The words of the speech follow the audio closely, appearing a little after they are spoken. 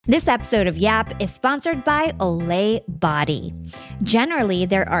This episode of Yap is sponsored by Olay Body. Generally,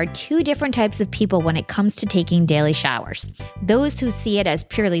 there are two different types of people when it comes to taking daily showers. Those who see it as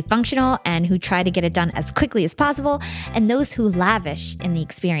purely functional and who try to get it done as quickly as possible, and those who lavish in the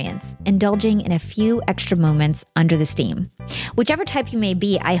experience, indulging in a few extra moments under the steam. Whichever type you may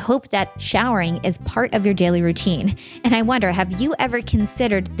be, I hope that showering is part of your daily routine. And I wonder, have you ever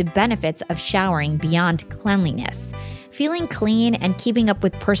considered the benefits of showering beyond cleanliness? Feeling clean and keeping up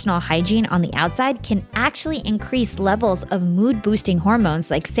with personal hygiene on the outside can actually increase levels of mood-boosting hormones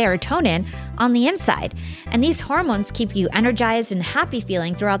like serotonin on the inside. And these hormones keep you energized and happy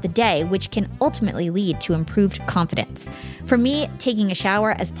feeling throughout the day, which can ultimately lead to improved confidence. For me, taking a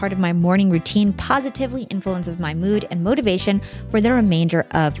shower as part of my morning routine positively influences my mood and motivation for the remainder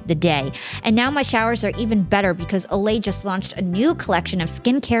of the day. And now my showers are even better because Olay just launched a new collection of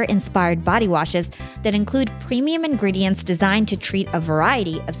skincare-inspired body washes that include premium ingredients designed to treat a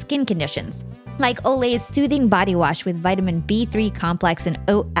variety of skin conditions, like Olay's Soothing Body Wash with vitamin B3 complex and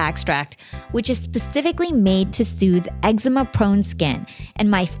oat extract, which is specifically made to soothe eczema-prone skin. And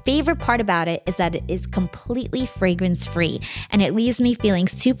my favorite part about it is that it is completely fragrance-free, and it leaves me feeling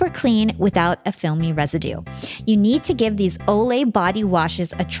super clean without a filmy residue. You need to give these Olay body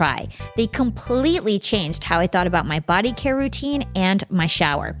washes a try. They completely changed how I thought about my body care routine and my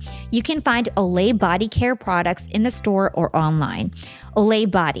shower. You can find Olay body care products in the store or online. Olay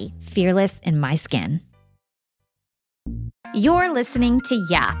Body, fearless in my skin. You're listening to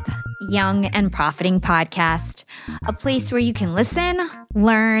Yap, Young and Profiting Podcast, a place where you can listen,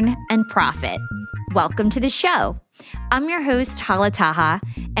 learn, and profit. Welcome to the show. I'm your host, Hala Taha,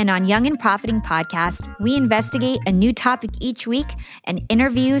 and on Young and Profiting Podcast, we investigate a new topic each week and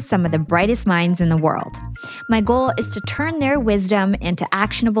interview some of the brightest minds in the world. My goal is to turn their wisdom into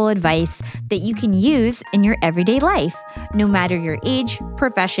actionable advice that you can use in your everyday life, no matter your age,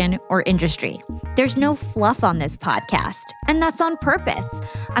 profession, or industry. There's no fluff on this podcast, and that's on purpose.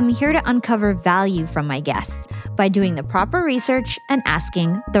 I'm here to uncover value from my guests by doing the proper research and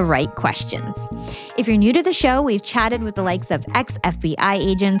asking the right questions. If you're new to the show, we've chatted with the likes of ex-FBI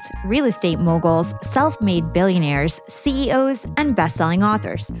agents, real estate moguls, self-made billionaires, CEOs, and best-selling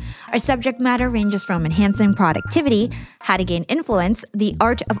authors. Our subject matter ranges from enhancing productivity, how to gain influence, the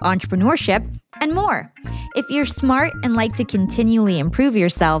art of entrepreneurship, and more. If you're smart and like to continually improve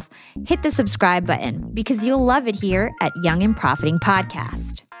yourself, hit the subscribe button because you'll love it here at Young and Profiting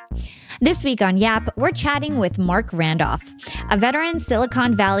Podcast. This week on Yap, we're chatting with Marc Randolph, a veteran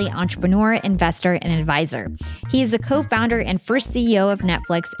Silicon Valley entrepreneur, investor, and advisor. He is the co-founder and first CEO of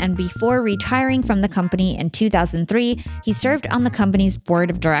Netflix, and before retiring from the company in 2003, he served on the company's board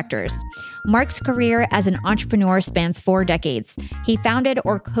of directors. Marc's career as an entrepreneur spans 4 decades. He founded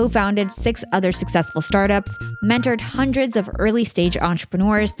or co-founded 6 other successful startups, mentored hundreds of early-stage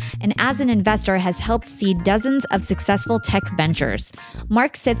entrepreneurs, and as an investor has helped seed dozens of successful tech ventures.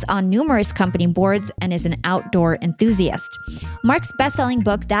 Marc sits on numerous company boards and is an outdoor enthusiast. Marc's best-selling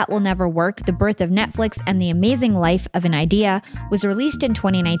book, That Will Never Work: The Birth of Netflix and the Amazing Life of an Idea, was released in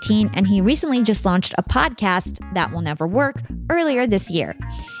 2019, and he recently just launched a podcast, That Will Never Work, earlier this year.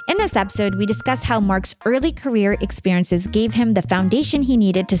 In this episode, we discuss how Marc's early career experiences gave him the foundation he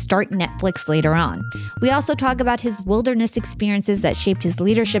needed to start Netflix later on. We also talk about his wilderness experiences that shaped his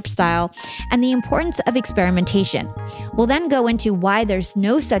leadership style and the importance of experimentation. We'll then go into why there's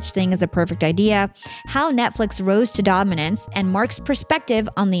no such thing as a perfect idea, how Netflix rose to dominance, and Marc's perspective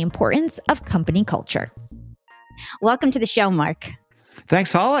on the importance of company culture. Welcome to the show, Marc.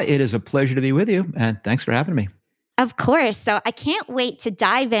 Thanks, Hala. It is a pleasure to be with you, and thanks for having me. Of course. So I can't wait to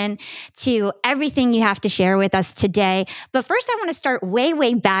dive in to everything you have to share with us today. But first, I want to start way,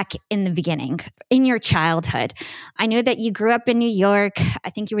 way back in the beginning, in your childhood. I know that you grew up in New York.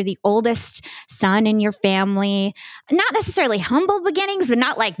 I think you were the oldest son in your family. Not necessarily humble beginnings, but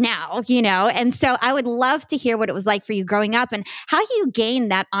not like now, you know? And so I would love to hear what it was like for you growing up and how you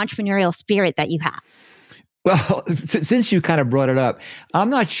gained that entrepreneurial spirit that you have. Well, since you kind of brought it up, I'm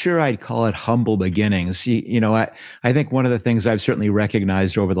not sure I'd call it humble beginnings. I think one of the things I've certainly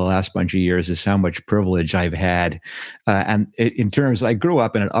recognized over the last bunch of years is how much privilege I've had. In terms, I grew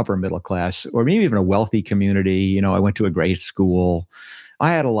up in an upper middle class, or maybe even a wealthy community. I went to a great school.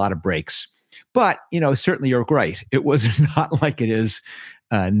 I had a lot of breaks. But, certainly you're right. It was not like it is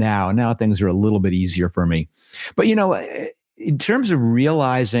now. Now things are a little bit easier for me. But, in terms of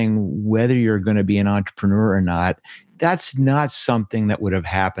realizing whether you're going to be an entrepreneur or not, that's not something that would have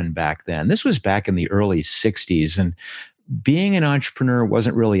happened back then. This was back in the early 60s, and being an entrepreneur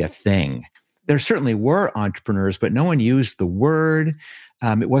wasn't really a thing. There certainly were entrepreneurs, but no one used the word.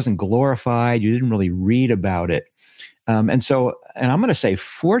 It wasn't glorified. You didn't really read about it. And I'm going to say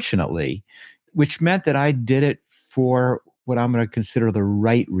fortunately, which meant that I did it for what I'm going to consider the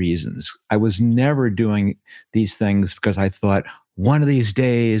right reasons. I was never doing these things because I thought one of these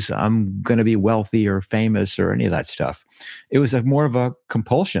days I'm going to be wealthy or famous or any of that stuff. It was more of a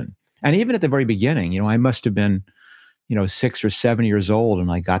compulsion. And even at the very beginning, I must have been, 6 or 7 years old,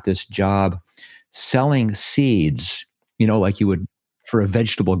 and I got this job selling seeds, like you would for a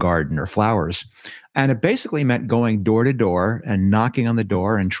vegetable garden or flowers. And it basically meant going door to door and knocking on the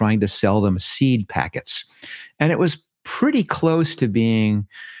door and trying to sell them seed packets. And it was pretty close to being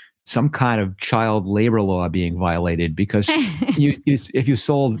some kind of child labor law being violated because if you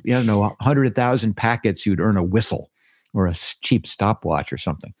sold, 100,000 packets, you'd earn a whistle or a cheap stopwatch or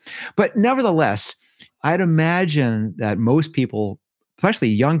something. But nevertheless, I'd imagine that most people, especially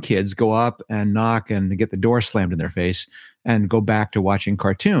young kids, go up and knock and get the door slammed in their face and go back to watching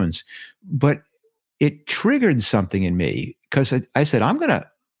cartoons. But it triggered something in me because I said, I'm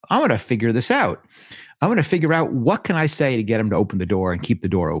gonna figure this out. I'm going to figure out what can I say to get them to open the door and keep the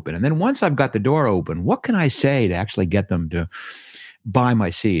door open. And then once I've got the door open, what can I say to actually get them to buy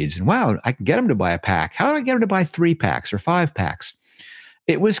my seeds? And wow, I can get them to buy a pack. How do I get them to buy 3 packs or 5 packs?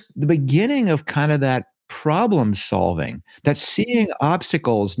 It was the beginning of kind of that problem solving, that seeing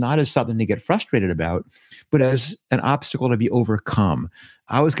obstacles not as something to get frustrated about, but as an obstacle to be overcome.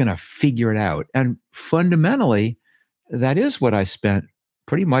 I was going to figure it out. And fundamentally, that is what I spent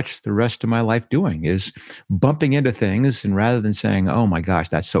pretty much the rest of my life doing, is bumping into things. And rather than saying, oh my gosh,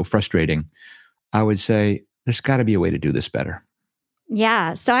 that's so frustrating, I would say, there's got to be a way to do this better.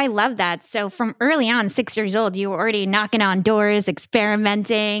 Yeah. So I love that. So from early on, 6 years old, you were already knocking on doors,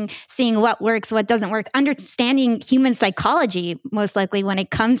 experimenting, seeing what works, what doesn't work, understanding human psychology, most likely when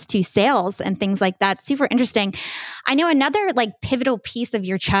it comes to sales and things like that. Super interesting. I know another pivotal piece of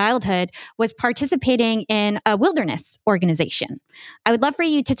your childhood was participating in a wilderness organization. I would love for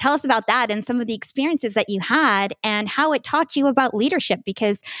you to tell us about that and some of the experiences that you had and how it taught you about leadership,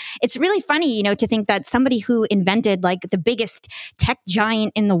 because it's really funny, to think that somebody who invented the biggest tech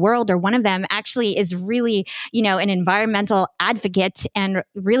giant in the world, or one of them, actually is really, an environmental advocate and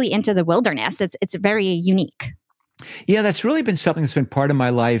really into the wilderness. It's very unique. Yeah, that's really been something that's been part of my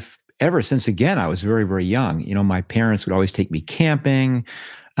life ever since, again, I was very, very young. My parents would always take me camping,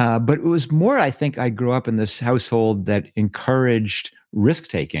 but it was more, I think I grew up in this household that encouraged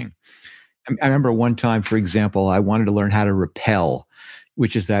risk-taking. I remember one time, for example, I wanted to learn how to rappel,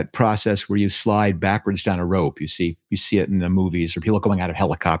 which is that process where you slide backwards down a rope. You see it in the movies or people going out of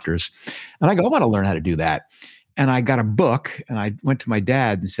helicopters. And I go, I want to learn how to do that. And I got a book and I went to my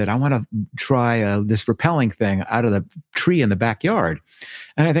dad and said, I want to try this rappelling thing out of the tree in the backyard.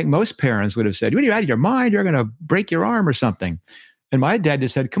 And I think most parents would have said, what are you out of your mind? You're going to break your arm or something. And my dad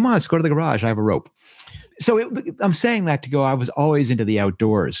just said, come on, let's go to the garage. I have a rope. So I'm saying that to go, I was always into the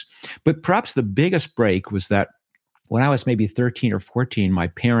outdoors. But perhaps the biggest break was that when I was maybe 13 or 14, my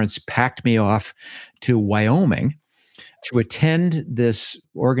parents packed me off to Wyoming to attend this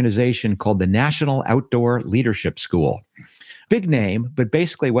organization called the National Outdoor Leadership School. Big name, but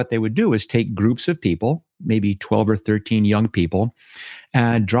basically what they would do is take groups of people, maybe 12 or 13 young people,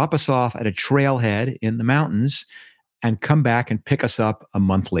 and drop us off at a trailhead in the mountains and come back and pick us up a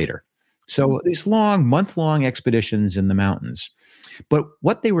month later. So these month-long expeditions in the mountains. But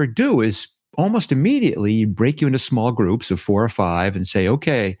what they would do is almost immediately break you into small groups of 4 or 5 and say,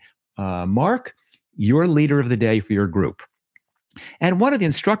 okay, Mark, you're leader of the day for your group. And one of the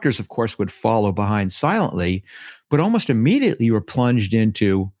instructors, of course, would follow behind silently, but almost immediately you were plunged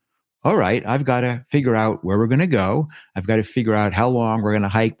into, all right, I've got to figure out where we're going to go. I've got to figure out how long we're going to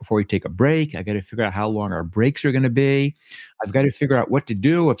hike before we take a break. I've got to figure out how long our breaks are going to be. I've got to figure out what to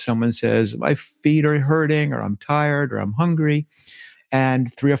do if someone says, my feet are hurting, or I'm tired, or I'm hungry.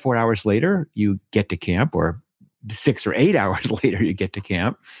 And 3 or 4 hours later, you get to camp, or 6 or 8 hours later, you get to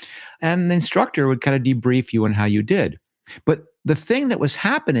camp. And the instructor would kind of debrief you on how you did. But the thing that was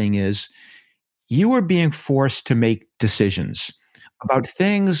happening is you were being forced to make decisions about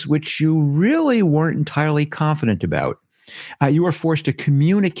things which you really weren't entirely confident about. You were forced to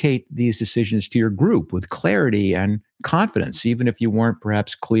communicate these decisions to your group with clarity and confidence, even if you weren't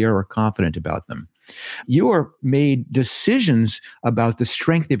perhaps clear or confident about them. You were made decisions about the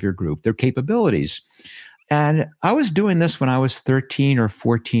strength of your group, their capabilities. And I was doing this when I was 13 or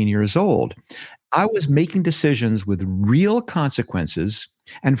 14 years old. I was making decisions with real consequences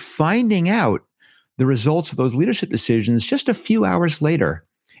and finding out the results of those leadership decisions just a few hours later.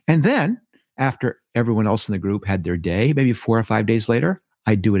 And then, after everyone else in the group had their day, maybe 4 or 5 days later,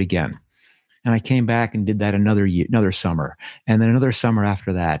 I'd do it again. And I came back and did that another summer, and then another summer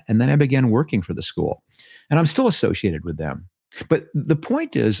after that. And then I began working for the school. and I'm still associated with them. But the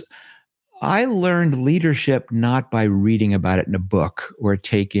point is, I learned leadership not by reading about it in a book or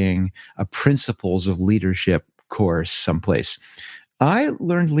taking a principles of leadership course someplace. I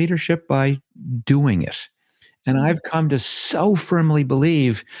learned leadership by doing it. And I've come to so firmly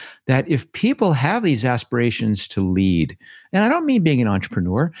believe that if people have these aspirations to lead, and I don't mean being an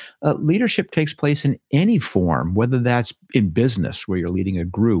entrepreneur, leadership takes place in any form, whether that's in business, where you're leading a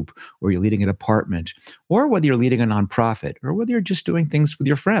group, or you're leading a department, or whether you're leading a nonprofit, or whether you're just doing things with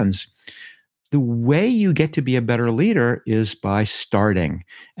your friends. The way you get to be a better leader is by starting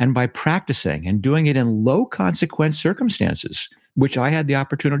and by practicing and doing it in low consequence circumstances, which I had the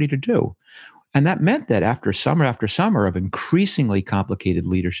opportunity to do. And that meant that after summer of increasingly complicated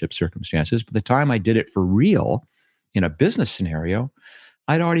leadership circumstances, by the time I did it for real in a business scenario,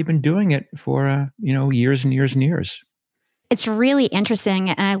 I'd already been doing it for years and years and years. It's really interesting.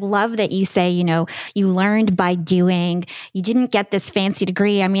 And I love that you say, you learned by doing, you didn't get this fancy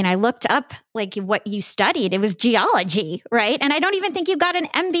degree. I mean, I looked up like what you studied. It was geology, right? And I don't even think you got an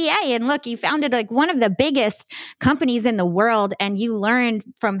MBA. And look, you founded like one of the biggest companies in the world and you learned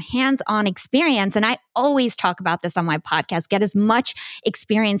from hands-on experience. And I always talk about this on my podcast, get as much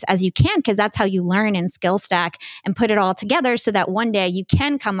experience as you can, because that's how you learn and skill stack and put it all together so that one day you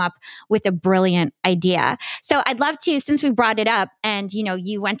can come up with a brilliant idea. So I'd love to, since we brought it up and,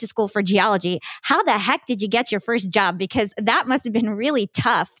 you went to school for geology, how the heck did you get your first job? Because that must have been really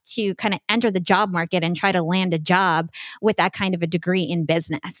tough to kind of enter the job market and try to land a job with that kind of a degree in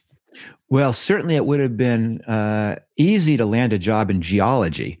business. Well, certainly it would have been easy to land a job in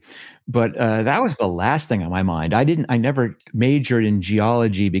geology, but that was the last thing on my mind. I never majored in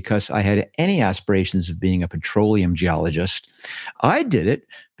geology because I had any aspirations of being a petroleum geologist. I did it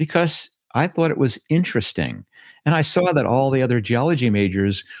because I thought it was interesting. And I saw that all the other geology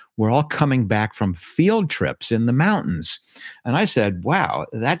majors were all coming back from field trips in the mountains. And I said, wow,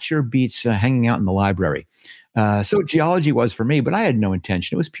 that sure beats hanging out in the library. So geology was for me, but I had no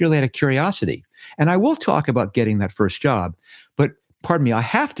intention. It was purely out of curiosity. And I will talk about getting that first job. But pardon me, I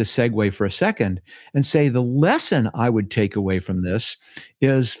have to segue for a second and say the lesson I would take away from this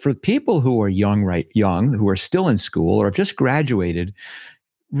is for people who are young, who are still in school or have just graduated,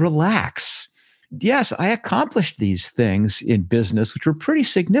 relax. Yes, I accomplished these things in business, which were pretty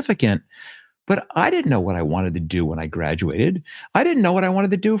significant, but I didn't know what I wanted to do when I graduated. I didn't know what I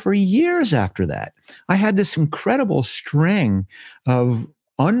wanted to do for years after that. I had this incredible string of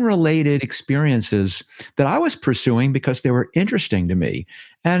unrelated experiences that I was pursuing because they were interesting to me.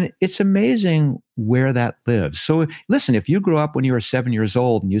 And it's amazing where that lives. So listen, if you grew up when you were 7 years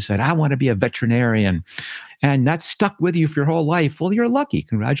old and you said, I want to be a veterinarian, and that stuck with you for your whole life, well, you're lucky.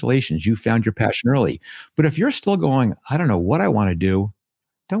 Congratulations. You found your passion early. But if you're still going, I don't know what I want to do,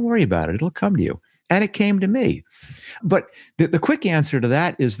 don't worry about it. It'll come to you. And it came to me. But the quick answer to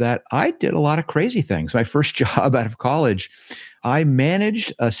that is that I did a lot of crazy things. My first job out of college, I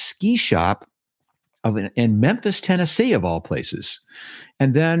managed a ski shop in Memphis, Tennessee, of all places.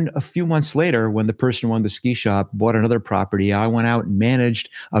 And then a few months later, when the person who owned the ski shop bought another property, I went out and managed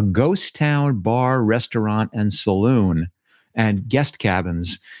a ghost town bar, restaurant, and saloon and guest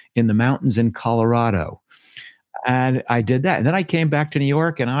cabins in the mountains in Colorado. And I did that. And then I came back to New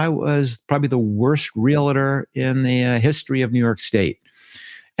York, and I was probably the worst realtor in the history of New York State.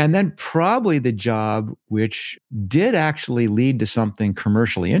 And then probably the job, which did actually lead to something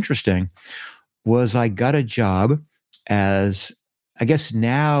commercially interesting, was I got a job as, I guess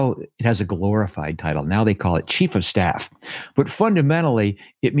now it has a glorified title. Now they call it chief of staff. But fundamentally,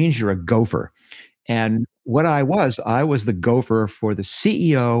 it means you're a gopher. And what I was the gopher for the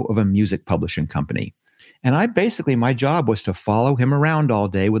CEO of a music publishing company. And my job was to follow him around all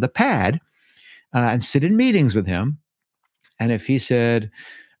day with a pad and sit in meetings with him. And if he said,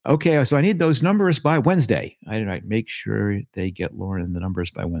 okay, so I need those numbers by Wednesday, I'd make sure they get Lauren the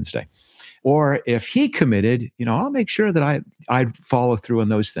numbers by Wednesday. Or if he committed, I'll make sure that I'd follow through on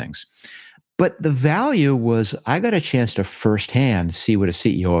those things. But the value was I got a chance to firsthand see what a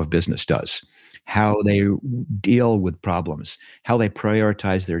CEO of business does, how they deal with problems, how they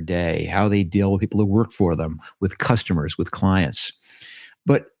prioritize their day, how they deal with people who work for them, with customers, with clients.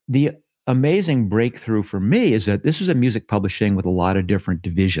 But the amazing breakthrough for me is that this is a music publishing with a lot of different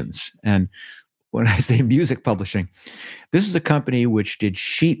divisions. And when I say music publishing, this is a company which did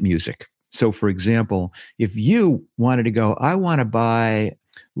sheet music. So for example, if you wanted to go, I want to buy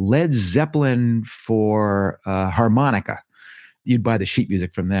Led Zeppelin for harmonica, you'd buy the sheet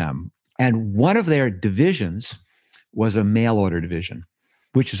music from them. And one of their divisions was a mail order division.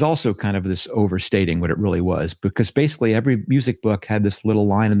 which is also kind of this overstating what it really was, because basically every music book had this little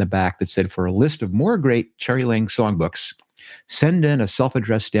line in the back that said, for a list of more great Cherry Lane songbooks, send in a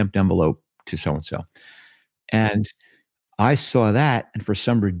self-addressed stamped envelope to so-and-so. And I saw that, and for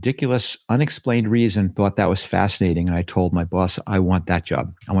some ridiculous, unexplained reason, thought that was fascinating. And I told my boss, I want that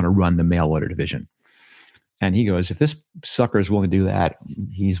job. I want to run the mail order division. And he goes, if this sucker is willing to do that,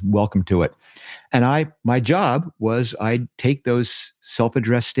 he's welcome to it. And my job was I'd take those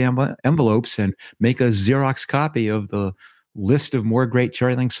self-addressed stamp envelopes and make a Xerox copy of the list of more great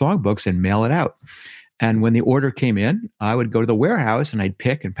Cherry Lane songbooks and mail it out. And when the order came in, I would go to the warehouse and I'd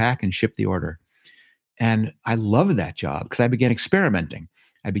pick and pack and ship the order. And I loved that job because I began experimenting.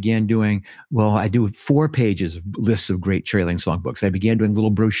 I began doing, I do 4 pages of lists of great Cherry Lane songbooks. I began doing little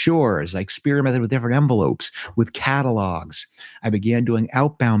brochures. I experimented with different envelopes, with catalogs. I began doing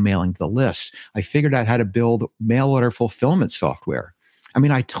outbound mailing to the list. I figured out how to build mail order fulfillment software. I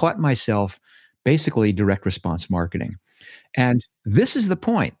mean, I taught myself basically direct response marketing. And this is the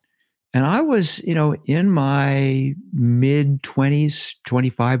point. And I was, in my mid 20s,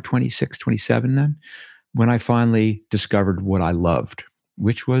 25, 26, 27 then, when I finally discovered what I loved,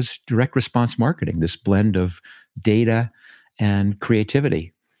 which was direct response marketing, this blend of data and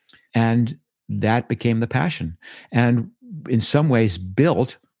creativity. And that became the passion. And in some ways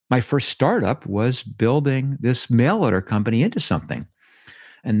my first startup was building this mail order company into something.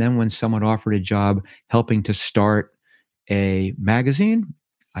 And then when someone offered a job helping to start a magazine,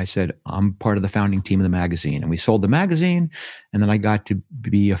 I said, I'm part of the founding team of the magazine. And we sold the magazine. And then I got to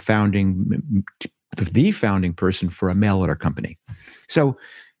be the founding person for a mail order company. So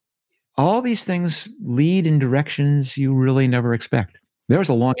all these things lead in directions you really never expect. There was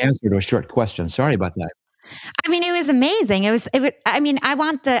a long answer to a short question. Sorry about that. I mean, it was amazing. I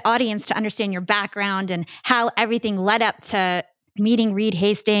want the audience to understand your background and how everything led up to meeting Reed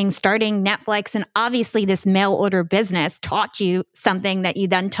Hastings, starting Netflix, and obviously this mail order business taught you something that you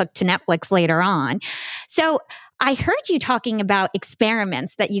then took to Netflix later on. So I heard you talking about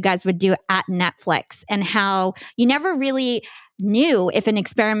experiments that you guys would do at Netflix and how you never really knew if an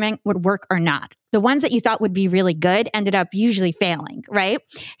experiment would work or not. The ones that you thought would be really good ended up usually failing, right?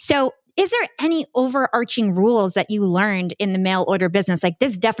 So is there any overarching rules that you learned in the mail order business? Like,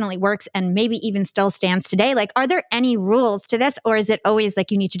 this definitely works and maybe even still stands today. Like, are there any rules to this? Or is it always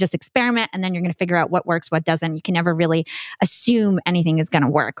like you need to just experiment and then you're going to figure out what works, what doesn't? You can never really assume anything is going to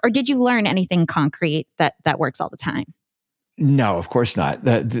work. Or did you learn anything concrete that works all the time? No, of course not.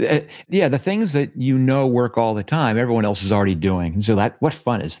 The things that work all the time, everyone else is already doing. And so what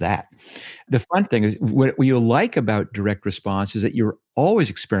fun is that? The fun thing is what you like about direct response is that you're always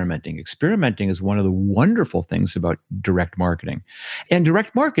experimenting. Experimenting is one of the wonderful things about direct marketing. And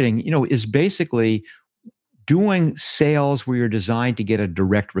direct marketing, is basically doing sales where you're designed to get a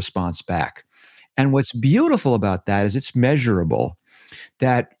direct response back. And what's beautiful about that is it's measurable,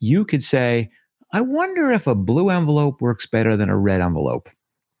 that you could say, I wonder if a blue envelope works better than a red envelope.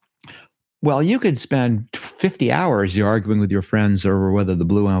 Well, you could spend 50 hours arguing with your friends over whether the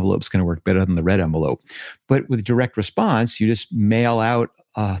blue envelope is going to work better than the red envelope. But with direct response, you just mail out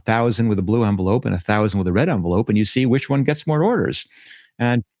 1,000 with a blue envelope and 1,000 with a red envelope, and you see which one gets more orders.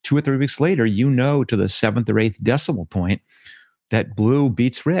 And 2 or 3 weeks later, to the 7th or 8th decimal point that blue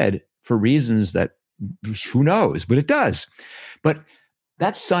beats red for reasons that who knows, but it does. But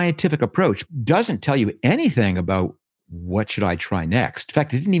that scientific approach doesn't tell you anything about what should I try next. In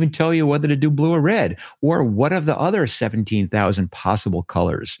fact, it didn't even tell you whether to do blue or red, or what of the other 17,000 possible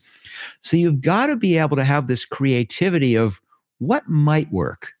colors. So you've got to be able to have this creativity of what might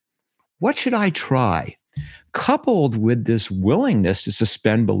work. What should I try? Coupled with this willingness to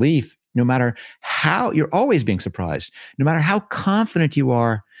suspend belief, no matter how, you're always being surprised. No matter how confident you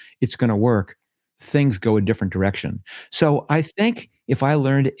are it's going to work, things go a different direction. So I think if I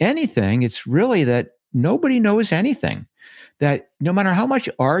learned anything, it's really that nobody knows anything. That no matter how much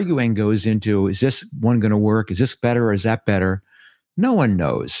arguing goes into, is this one going to work? Is this better or is that better? No one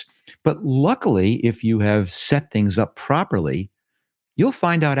knows. But luckily, if you have set things up properly, you'll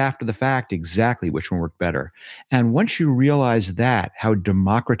find out after the fact exactly which one worked better. And once you realize that, how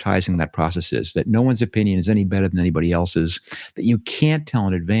democratizing that process is, that no one's opinion is any better than anybody else's, that you can't tell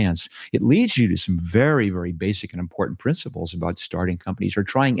in advance, it leads you to some very, very basic and important principles about starting companies or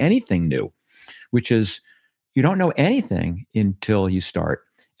trying anything new, which is you don't know anything until you start.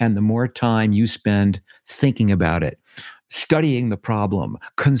 And the more time you spend thinking about it, studying the problem,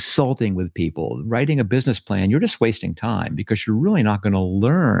 consulting with people, writing a business plan, you're just wasting time because you're really not going to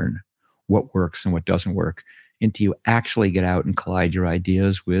learn what works and what doesn't work until you actually get out and collide your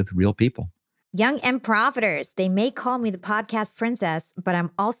ideas with real people. Young and profiters, they may call me the podcast princess, but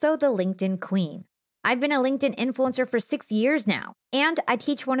I'm also the LinkedIn queen. I've been a LinkedIn influencer for 6 years now, and I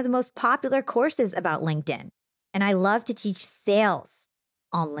teach one of the most popular courses about LinkedIn. And I love to teach sales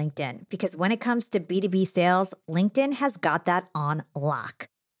on LinkedIn because when it comes to B2B sales, LinkedIn has got that on lock.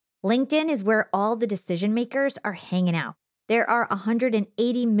 LinkedIn is where all the decision makers are hanging out. There are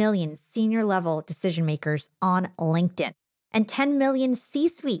 180 million senior level decision makers on LinkedIn and 10 million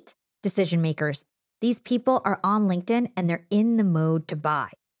C-suite decision makers. These people are on LinkedIn and they're in the mode to buy.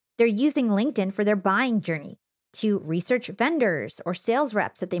 They're using LinkedIn for their buying journey, to research vendors or sales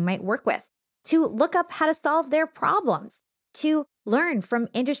reps that they might work with, to look up how to solve their problems, to learn from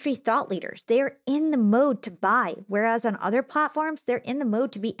industry thought leaders. They are in the mode to buy, whereas on other platforms, they're in the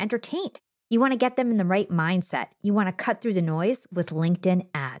mode to be entertained. You want to get them in the right mindset. You want to cut through the noise with LinkedIn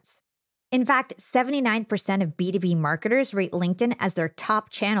ads. In fact, 79% of B2B marketers rate LinkedIn as their top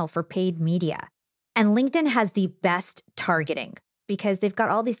channel for paid media. And LinkedIn has the best targeting because they've got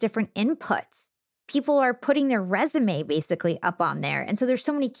all these different inputs. People are putting their resume basically up on there. And so there's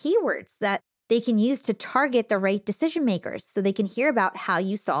so many keywords that they can use to target the right decision makers so they can hear about how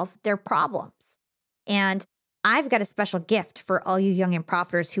you solve their problems. And I've got a special gift for all you young and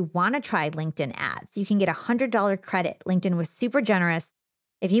profiters who want to try LinkedIn ads. You can get a $100 credit. LinkedIn was super generous.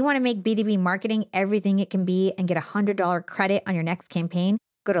 If you want to make B2B marketing everything it can be and get a $100 credit on your next campaign,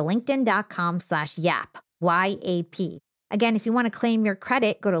 go to linkedin.com/yap, Y-A-P. Again, if you want to claim your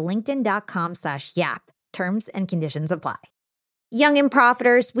credit, go to linkedin.com/yap. Terms and conditions apply. Young and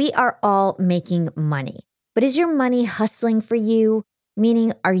profiters, we are all making money. But is your money hustling for you?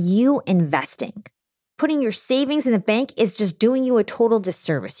 Meaning, are you investing? Putting your savings in the bank is just doing you a total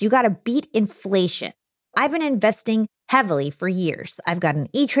disservice. You got to beat inflation. I've been investing heavily for years. I've got an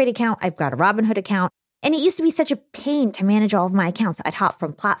E-Trade account. I've got a Robinhood account. And it used to be such a pain to manage all of my accounts. I'd hop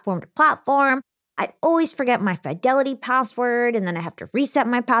from platform to platform. I'd always forget my Fidelity password, and then I have to reset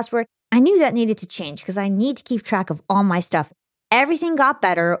my password. I knew that needed to change because I need to keep track of all my stuff. Everything got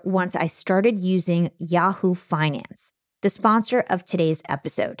better once I started using Yahoo Finance, the sponsor of today's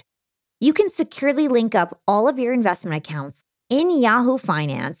episode. You can securely link up all of your investment accounts in Yahoo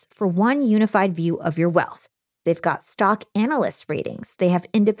Finance for one unified view of your wealth. They've got stock analyst ratings. They have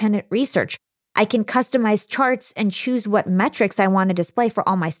independent research. I can customize charts and choose what metrics I want to display for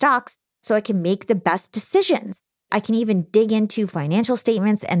all my stocks so I can make the best decisions. I can even dig into financial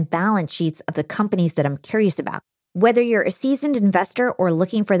statements and balance sheets of the companies that I'm curious about. Whether you're a seasoned investor or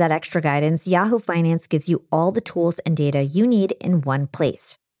looking for that extra guidance, Yahoo Finance gives you all the tools and data you need in one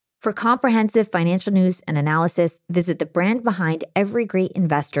place. For comprehensive financial news and analysis, visit the brand behind every great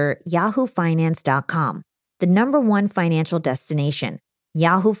investor, yahoofinance.com, the #1 financial destination,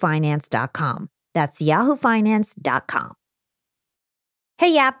 yahoofinance.com. That's yahoofinance.com.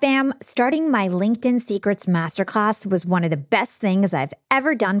 Hey, Yap Fam, starting my LinkedIn Secrets Masterclass was one of the best things I've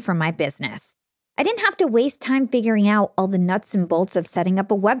ever done for my business. I didn't have to waste time figuring out all the nuts and bolts of setting up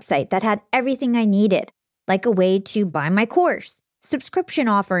a website that had everything I needed, like a way to buy my course, subscription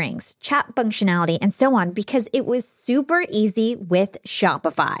offerings, chat functionality, and so on, because it was super easy with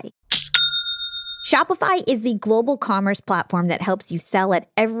Shopify. Shopify is the global commerce platform that helps you sell at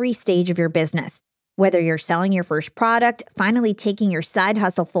every stage of your business. Whether you're selling your first product, finally taking your side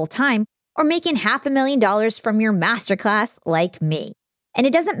hustle full-time, or making $500,000 from your masterclass like me. And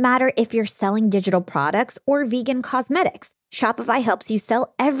it doesn't matter if you're selling digital products or vegan cosmetics. Shopify helps you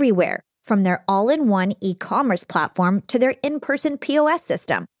sell everywhere, from their all-in-one e-commerce platform to their in-person POS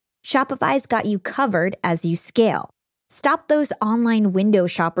system. Shopify's got you covered as you scale. Stop those online window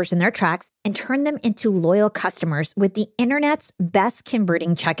shoppers in their tracks and turn them into loyal customers with the internet's best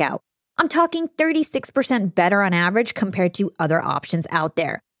converting checkout. I'm talking 36% better on average compared to other options out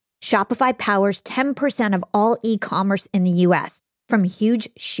there. Shopify powers 10% of all e-commerce in the US, from huge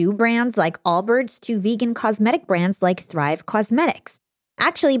shoe brands like Allbirds to vegan cosmetic brands like Thrive Cosmetics.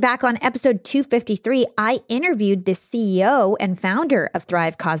 Actually, back on episode 253, I interviewed the CEO and founder of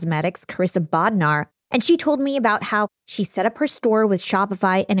Thrive Cosmetics, Carissa Bodnar, and she told me about how she set up her store with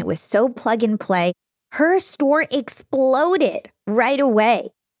Shopify and it was so plug and play. Her store exploded right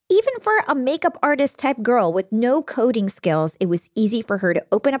away. Even for a makeup artist type girl with no coding skills, it was easy for her to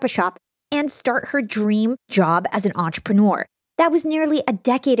open up a shop and start her dream job as an entrepreneur. That was nearly a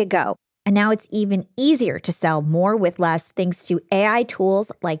decade ago. And now it's even easier to sell more with less thanks to AI tools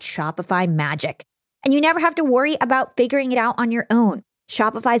like Shopify Magic. And you never have to worry about figuring it out on your own.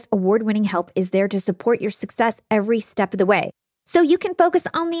 Shopify's award-winning help is there to support your success every step of the way. So you can focus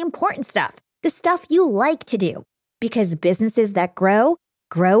on the important stuff, the stuff you like to do. Because businesses that grow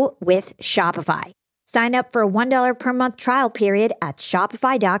with Shopify. Sign up for a $1 per month trial period at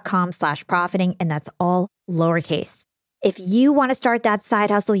shopify.com/profiting, and that's all lowercase. If you want to start that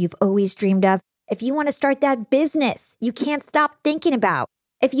side hustle you've always dreamed of, if you want to start that business you can't stop thinking about,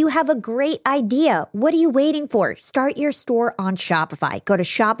 if you have a great idea, what are you waiting for? Start your store on Shopify. Go to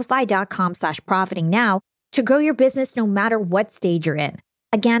shopify.com/profiting now to grow your business no matter what stage you're in.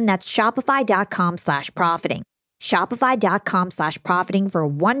 Again, that's shopify.com/profiting. Shopify.com/profiting for a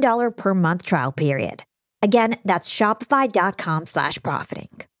 $1 per month trial period. Again, that's shopify.com/profiting.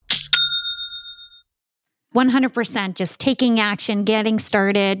 100% just taking action, getting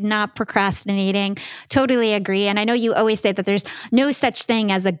started, not procrastinating. Totally agree. And I know you always say that there's no such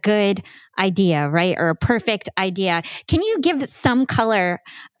thing as a good idea, right? Or a perfect idea. Can you give some color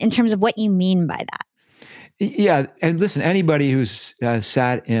in terms of what you mean by that? Yeah. And listen, anybody who's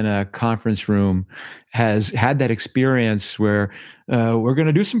sat in a conference room has had that experience where we're going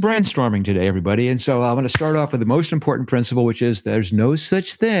to do some brainstorming today, everybody. And so I'm going to start off with the most important principle, which is there's no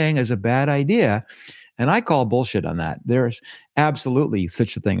such thing as a bad idea. And I call bullshit on that. There's absolutely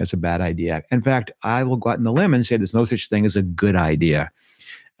such a thing as a bad idea. In fact, I will go out on the limb and say there's no such thing as a good idea.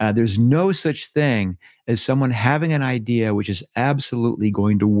 There's no such thing as someone having an idea which is absolutely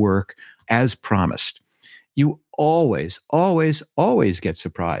going to work as promised. You always, always, always get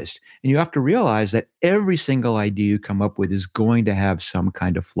surprised. And you have to realize that every single idea you come up with is going to have some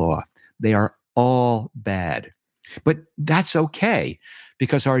kind of flaw. They are all bad. But that's okay,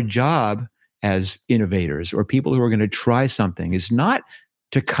 because our job as innovators or people who are going to try something is not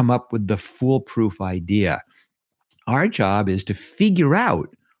to come up with the foolproof idea. Our job is to figure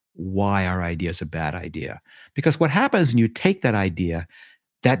out why our idea is a bad idea. Because what happens when you take that idea,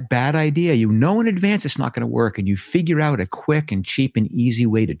 that bad idea, you know in advance it's not going to work, and you figure out a quick and cheap and easy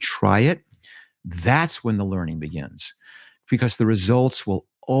way to try it, that's when the learning begins. Because the results will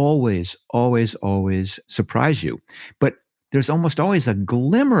always, always, always surprise you. But there's almost always a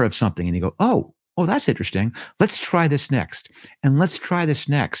glimmer of something, and you go, oh, that's interesting. Let's try this next. And let's try this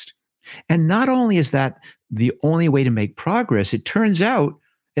next. And not only is that the only way to make progress, it turns out,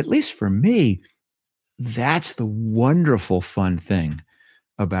 at least for me, that's the wonderful, fun thing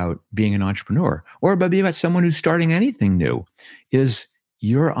about being an entrepreneur, or about being about someone who's starting anything new, is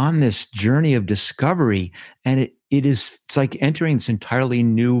you're on this journey of discovery, and it's like entering this entirely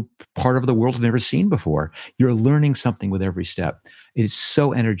new part of the world you've never seen before. You're learning something with every step. It's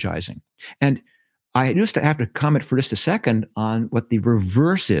so energizing. And I just have to comment for just a second on what the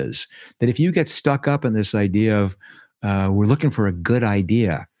reverse is, that if you get stuck up in this idea of we're looking for a good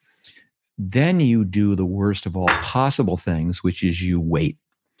idea, then you do the worst of all possible things, which is you wait.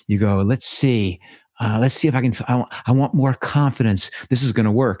 You go, let's see if I can, I want more confidence. This is going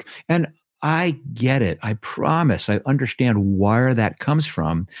to work. And I get it. I promise. I understand where that comes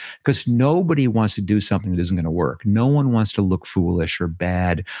from, because nobody wants to do something that isn't going to work. No one wants to look foolish or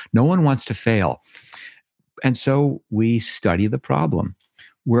bad. No one wants to fail. And so we study the problem.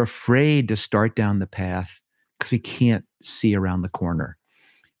 We're afraid to start down the path because we can't see around the corner.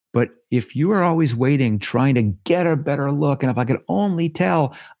 But if you are always waiting, trying to get a better look, and if I could only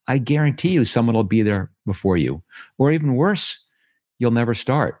tell, I guarantee you someone will be there before you. Or even worse, you'll never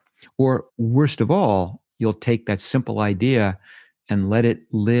start. Or worst of all, you'll take that simple idea and let it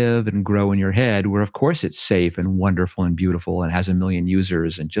live and grow in your head, where of course it's safe and wonderful and beautiful and has 1 million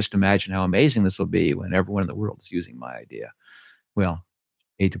users. And just imagine how amazing this will be when everyone in the world is using my idea. Well,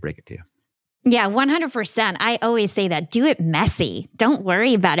 hate to break it to you. Yeah, 100%. I always say that. Do it messy. Don't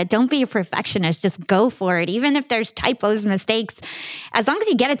worry about it. Don't be a perfectionist. Just go for it. Even if there's typos, mistakes, as long as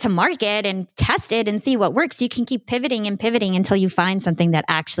you get it to market and test it and see what works, you can keep pivoting and pivoting until you find something that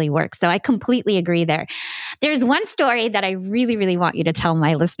actually works. So I completely agree there. There's one story that I really, really want you to tell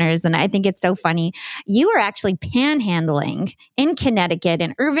my listeners, and I think it's so funny. You were actually panhandling in Connecticut,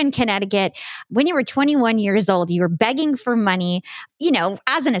 in Irvine, Connecticut, when you were 21 years old. You were begging for money,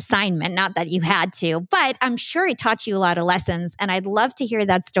 as an assignment, not that you had to, but I'm sure it taught you a lot of lessons. And I'd love to hear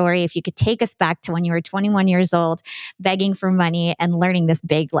that story. If you could take us back to when you were 21 years old, begging for money and learning this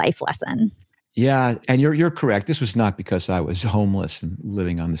big life lesson. Yeah, and you're correct. This was not because I was homeless and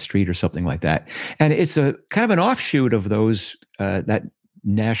living on the street or something like that. And it's a kind of an offshoot of those that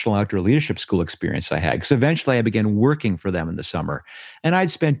National Outdoor Leadership School experience I had, because eventually I began working for them in the summer, and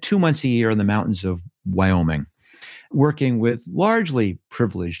I'd spend 2 months a year in the mountains of Wyoming, working with largely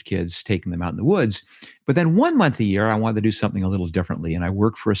privileged kids, taking them out in the woods. But then 1 month a year, I wanted to do something a little differently. And I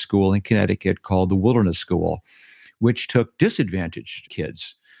worked for a school in Connecticut called the Wilderness School, which took disadvantaged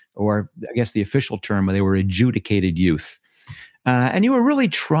kids, or I guess the official term, they were adjudicated youth. And you were really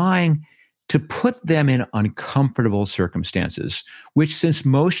trying to put them in uncomfortable circumstances, which since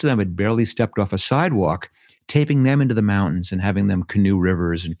most of them had barely stepped off a sidewalk, taping them into the mountains and having them canoe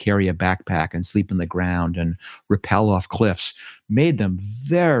rivers and carry a backpack and sleep in the ground and rappel off cliffs made them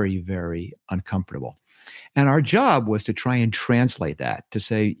very, very uncomfortable. And our job was to try and translate that to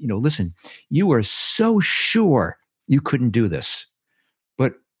say, listen, you were so sure you couldn't do this,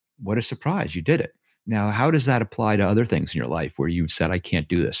 but what a surprise, you did it. Now, how does that apply to other things in your life where you've said, I can't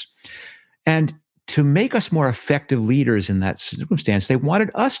do this? And to make us more effective leaders in that circumstance, they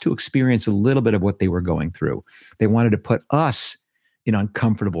wanted us to experience a little bit of what they were going through. They wanted to put us in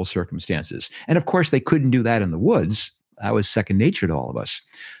uncomfortable circumstances. And of course, they couldn't do that in the woods. That was second nature to all of us.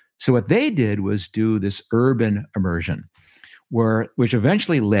 So what they did was do this urban immersion, which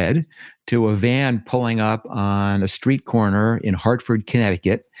eventually led to a van pulling up on a street corner in Hartford,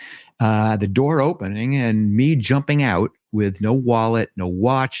 Connecticut, the door opening and me jumping out with no wallet, no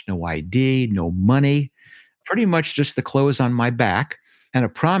watch, no ID, no money, pretty much just the clothes on my back and a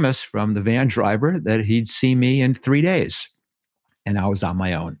promise from the van driver that he'd see me in 3 days. And I was on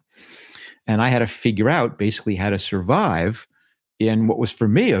my own. And I had to figure out basically how to survive in what was for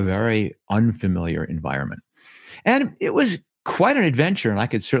me a very unfamiliar environment. And it was quite an adventure, and I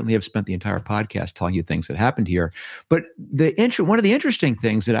could certainly have spent the entire podcast telling you things that happened here. But one of the interesting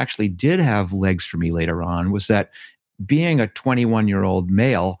things that actually did have legs for me later on was that being a 21-year-old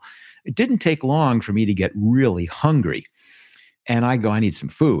male, it didn't take long for me to get really hungry. And I go, I need some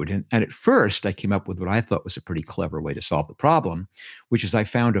food. And at first, I came up with what I thought was a pretty clever way to solve the problem, which is I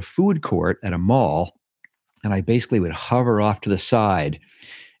found a food court at a mall, and I basically would hover off to the side.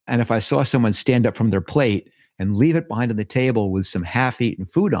 And if I saw someone stand up from their plate and leave it behind on the table with some half-eaten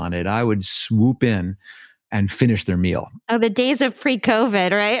food on it, I would swoop in and finish their meal. Oh, the days of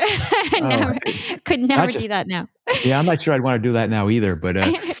pre-COVID, right? Could never do that now. Yeah, I'm not sure I'd want to do that now either, but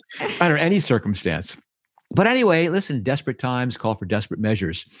under any circumstance. But anyway, listen, desperate times call for desperate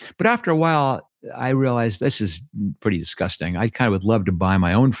measures. But after a while, I realized this is pretty disgusting. I kind of would love to buy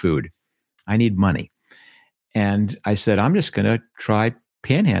my own food. I need money. And I said, I'm just going to try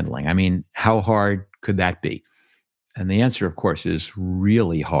panhandling. I mean, how hard could that be? And the answer, of course, is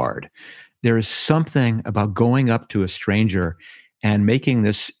really hard. There is something about going up to a stranger and making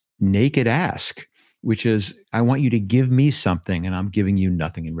this naked ask, which is, I want you to give me something and I'm giving you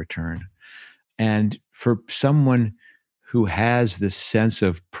nothing in return. And for someone who has this sense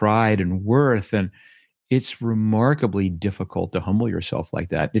of pride and worth, and it's remarkably difficult to humble yourself like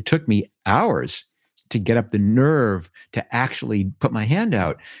that. It took me hours to get up the nerve to actually put my hand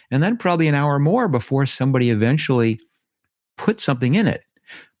out. And then probably an hour more before somebody eventually put something in it.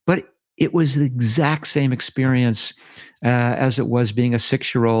 But it was the exact same experience as it was being a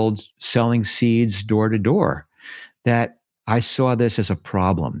 6-year-old selling seeds door to door, that I saw this as a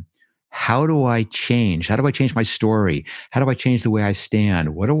problem. How do I change? How do I change my story? How do I change the way I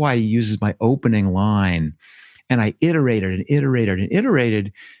stand? What do I use as my opening line? And I iterated and iterated and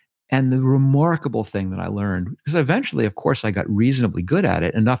iterated. And the remarkable thing that I learned, because eventually, of course, I got reasonably good at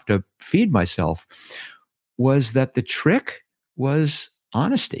it, enough to feed myself, was that the trick was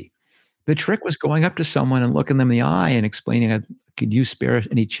honesty. The trick was going up to someone and looking them in the eye and explaining, could you spare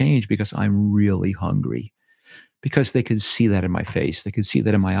any change because I'm really hungry? Because they could see that in my face. They could see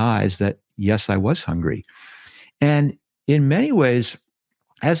that in my eyes that, yes, I was hungry. And in many ways,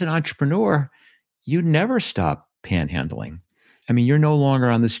 as an entrepreneur, you never stop panhandling. I mean, you're no longer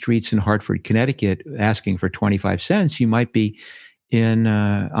on the streets in Hartford, Connecticut, asking for 25 cents. You might be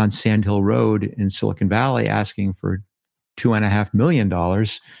on Sand Hill Road in Silicon Valley asking for $2.5 million,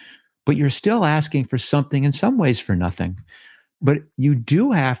 but you're still asking for something in some ways for nothing. But you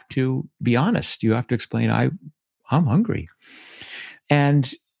do have to be honest. You have to explain, I'm hungry.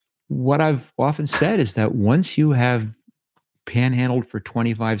 And what I've often said is that once you have panhandled for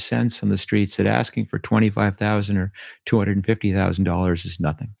 25 cents on the streets, that asking for $25,000 or $250,000 is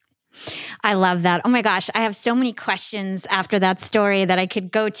nothing. I love that. Oh my gosh, I have so many questions after that story that I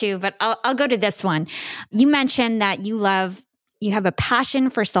could go to, but I'll go to this one. You mentioned that you have a passion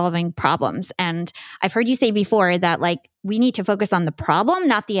for solving problems. And I've heard you say before that we need to focus on the problem,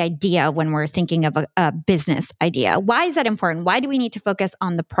 not the idea when we're thinking of a business idea. Why is that important? Why do we need to focus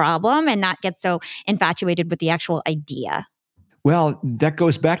on the problem and not get so infatuated with the actual idea? Well, that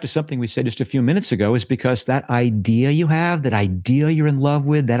goes back to something we said just a few minutes ago, is because that idea you have, that idea you're in love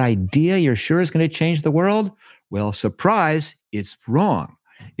with, that idea you're sure is going to change the world, well, surprise, it's wrong.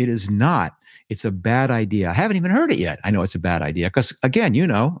 It is not. It's a bad idea. I haven't even heard it yet. I know it's a bad idea because, again,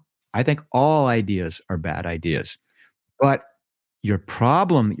 I think all ideas are bad ideas. But your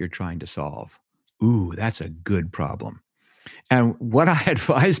problem that you're trying to solve, ooh, that's a good problem. And what I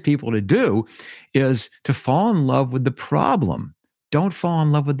advise people to do is to fall in love with the problem. Don't fall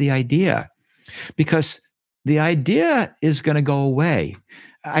in love with the idea, because the idea is going to go away.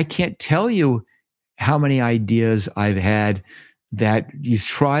 I can't tell you how many ideas I've had that you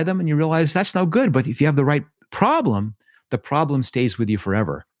try them and you realize that's no good. But if you have the right problem, the problem stays with you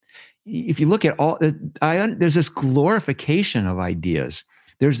forever. If you look at there's this glorification of ideas.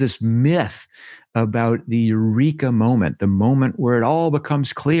 There's this myth about the eureka moment, the moment where it all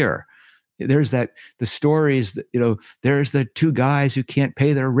becomes clear. There's the stories that, there's the two guys who can't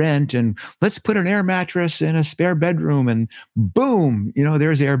pay their rent and let's put an air mattress in a spare bedroom and boom,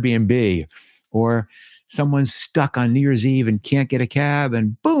 there's Airbnb. Or someone's stuck on New Year's Eve and can't get a cab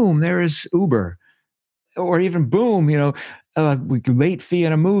and boom, there is Uber. Or even boom, late fee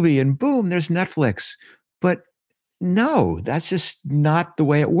in a movie and boom, there's Netflix. But no, that's just not the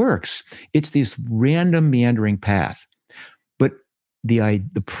way it works. It's this random meandering path. But the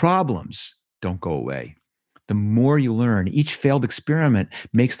problems don't go away. The more you learn, each failed experiment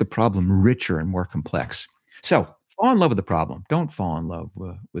makes the problem richer and more complex. So fall in love with the problem. Don't fall in love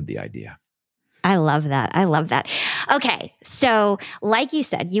with the idea. I love that. I love that. Okay. So like you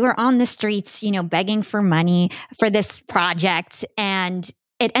said, you were on the streets, begging for money for this project, and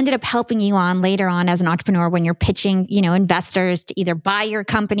it ended up helping you on later on as an entrepreneur when you're pitching, investors to either buy your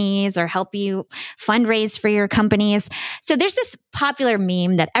companies or help you fundraise for your companies. So there's this popular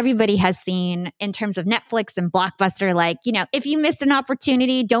meme that everybody has seen in terms of Netflix and Blockbuster. Like, if you missed an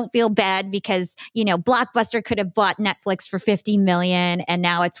opportunity, don't feel bad because, Blockbuster could have bought Netflix for 50 million and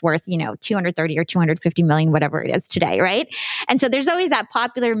now it's worth, 230 or 250 million, whatever it is today. Right. And so there's always that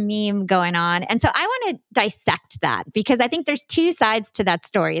popular meme going on. And so I want to dissect that because I think there's two sides to that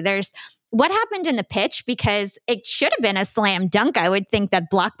story. There's what happened in the pitch, because it should have been a slam dunk. I would think that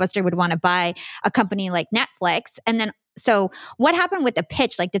Blockbuster would want to buy a company like Netflix. And then, so what happened with the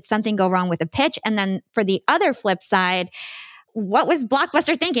pitch? Like, did something go wrong with the pitch? And then for the other flip side, what was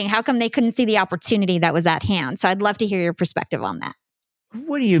Blockbuster thinking? How come they couldn't see the opportunity that was at hand? So I'd love to hear your perspective on that.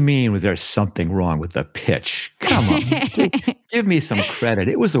 What do you mean was there something wrong with the pitch? Come on, give me some credit.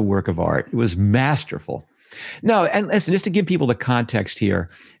 It was a work of art. It was masterful. No, and listen, just to give people the context here,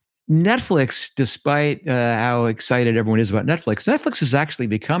 Netflix, despite how excited everyone is about Netflix is actually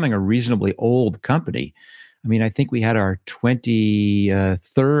becoming a reasonably old company. I mean, I think we had our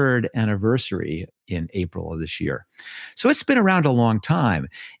 23rd anniversary in April of this year. So it's been around a long time.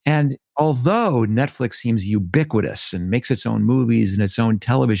 And although Netflix seems ubiquitous and makes its own movies and its own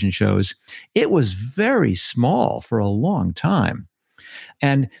television shows, it was very small for a long time.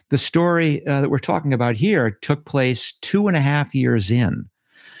 And the story that we're talking about here took place 2.5 years in.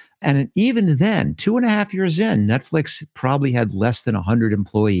 And even then, 2.5 years in, Netflix probably had less than 100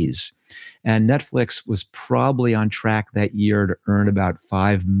 employees. And Netflix was probably on track that year to earn about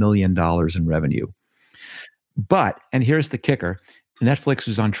 $5 million in revenue. But, and here's the kicker, Netflix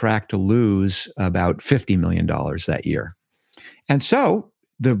was on track to lose about $50 million that year. And so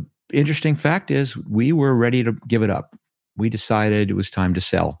the interesting fact is we were ready to give it up. We decided it was time to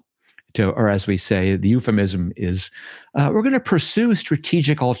sell. Or as we say, the euphemism is, we're going to pursue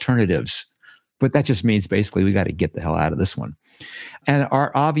strategic alternatives. But that just means basically we got to get the hell out of this one. And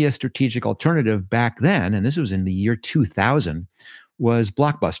our obvious strategic alternative back then, and this was in the year 2000, was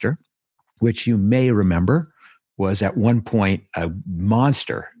Blockbuster, which you may remember was at one point a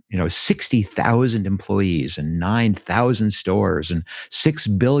monster, 60,000 employees and 9,000 stores and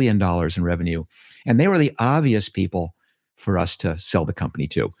 $6 billion in revenue. And they were the obvious people for us to sell the company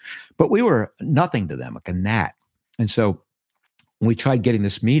to. But we were nothing to them, like a gnat. And so when we tried getting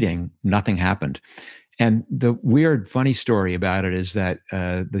this meeting, nothing happened. And the weird, funny story about it is that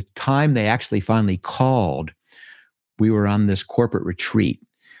the time they actually finally called, we were on this corporate retreat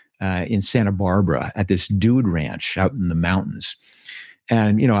in Santa Barbara at this dude ranch out in the mountains.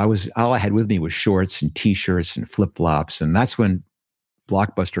 And, all I had with me was shorts and t-shirts and flip-flops. And that's when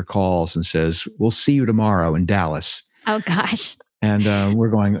Blockbuster calls and says, we'll see you tomorrow in Dallas. Oh, gosh. And we're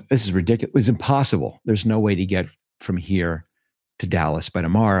going, this is ridiculous. It's impossible. There's no way to get from here to Dallas by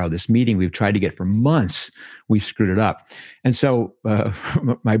tomorrow. This meeting we've tried to get for months, we've screwed it up. And so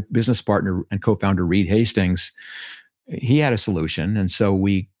my business partner and co-founder, Reed Hastings, he had a solution. And so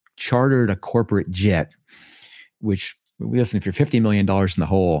we chartered a corporate jet, which, listen, if you're $50 million in the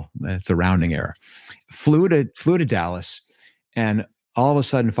hole, it's a rounding error. Flew to Dallas, and all of a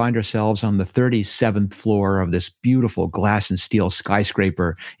sudden find ourselves on the 37th floor of this beautiful glass and steel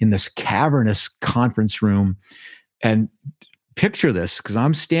skyscraper in this cavernous conference room. And picture this, because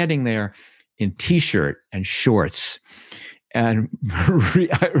I'm standing there in t-shirt and shorts. And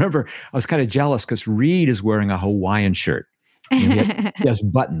I remember I was kind of jealous because Reed is wearing a Hawaiian shirt. Yes,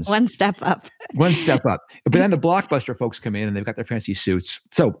 buttons. One step up. One step up. But then the Blockbuster folks come in and they've got their fancy suits.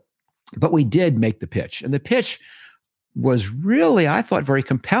 So, but we did make the pitch. And the pitch was really, I thought, very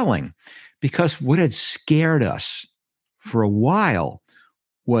compelling because what had scared us for a while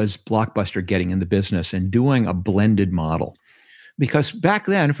was Blockbuster getting in the business and doing a blended model. Because back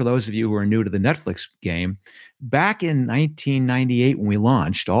then, for those of you who are new to the Netflix game, back in 1998 when we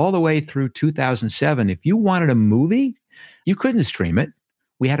launched, all the way through 2007, if you wanted a movie, you couldn't stream it.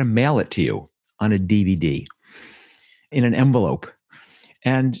 We had to mail it to you on a DVD in an envelope.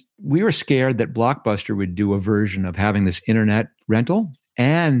 And we were scared that Blockbuster would do a version of having this internet rental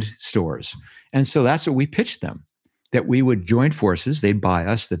and stores. And so that's what we pitched them, that we would join forces, they'd buy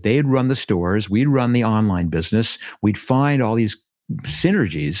us, that they'd run the stores, we'd run the online business, we'd find all these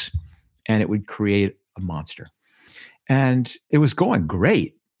synergies, and it would create a monster. And it was going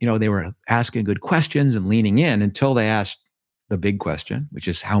great. They were asking good questions and leaning in until they asked the big question, which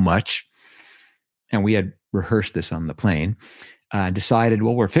is how much? And we had rehearsed this on the plane, decided,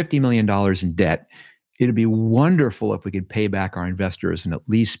 well, we're $50 million in debt. It'd be wonderful if we could pay back our investors and at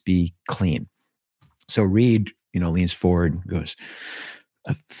least be clean. So Reed, leans forward and goes,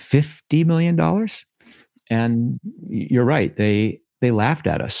 $50 million? And you're right. They laughed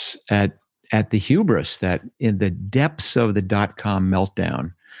at us at the hubris that in the depths of the dot-com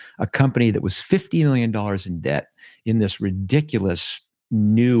meltdown, a company that was $50 million in debt in this ridiculous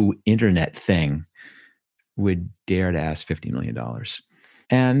new internet thing would dare to ask $50 million.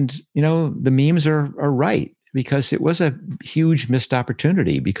 And, the memes are right because it was a huge missed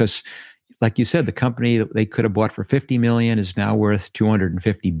opportunity because, like you said, the company that they could have bought for $50 million is now worth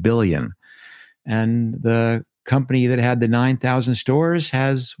 $250 billion. And the company that had the 9,000 stores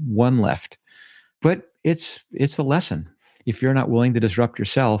has one left. But it's a lesson. If you're not willing to disrupt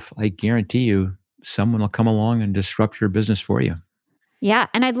yourself, I guarantee you someone will come along and disrupt your business for you. Yeah.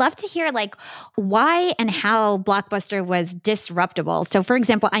 And I'd love to hear why and how Blockbuster was disruptable. So for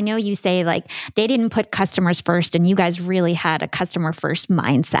example, I know you say they didn't put customers first and you guys really had a customer first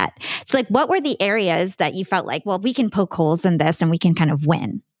mindset. So what were the areas that you felt well, we can poke holes in this and we can kind of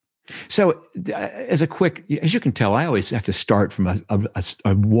win? So as you can tell, I always have to start from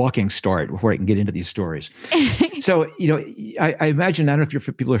a walking start before I can get into these stories. So, I imagine, I don't know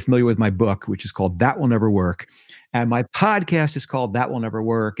if people are familiar with my book, which is called That Will Never Work. And my podcast is called That Will Never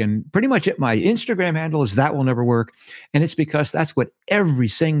Work. And pretty much my Instagram handle is That Will Never Work. And it's because that's what every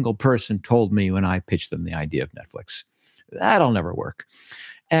single person told me when I pitched them the idea of Netflix. That'll never work.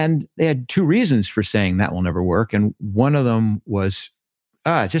 And they had two reasons for saying that will never work. And one of them was,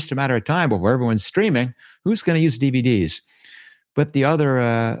 it's just a matter of time before everyone's streaming. Who's going to use DVDs? But the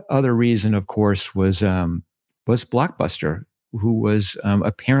other reason, of course, was Blockbuster, who was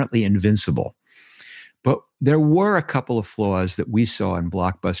apparently invincible. But there were a couple of flaws that we saw in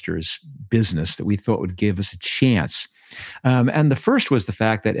Blockbuster's business that we thought would give us a chance. And the first was the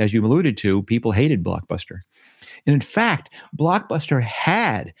fact that, as you alluded to, people hated Blockbuster. And in fact, Blockbuster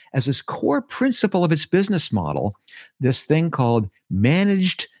had, as its core principle of its business model, this thing called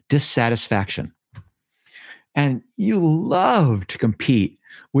managed dissatisfaction. And you love to compete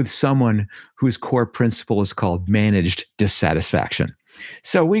with someone whose core principle is called managed dissatisfaction.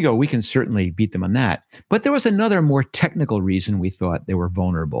 So we can certainly beat them on that. But there was another more technical reason we thought they were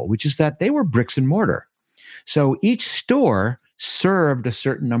vulnerable, which is that they were bricks and mortar. So each store served a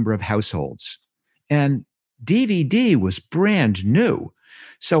certain number of households. And DVD was brand new.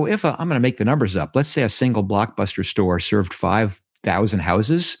 So I'm going to make the numbers up. Let's say a single Blockbuster store served 5,000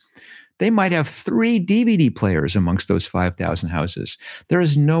 houses. They might have 3 DVD players amongst those 5,000 houses. There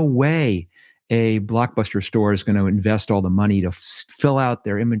is no way a Blockbuster store is going to invest all the money to fill out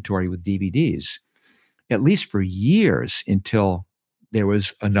their inventory with DVDs, at least for years until there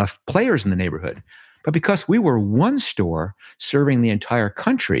was enough players in the neighborhood. But because we were one store serving the entire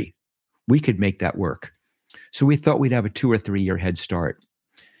country, we could make that work. So we thought we'd have a 2 or 3 year head start.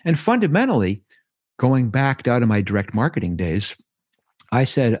 And fundamentally, going back down to my direct marketing days, I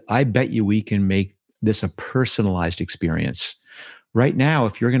said, I bet you we can make this a personalized experience. Right now,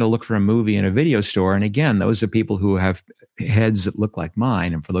 if you're going to look for a movie in a video store, and again, those are people who have heads that look like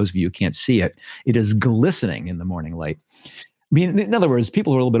mine, and for those of you who can't see it, it is glistening in the morning light. I mean, in other words,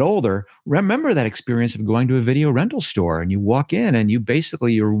 people who are a little bit older, remember that experience of going to a video rental store and you walk in and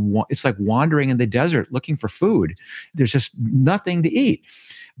it's like wandering in the desert looking for food. There's just nothing to eat.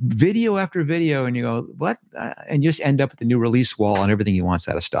 Video after video, and you go, what? And you just end up at the new release wall and everything you want's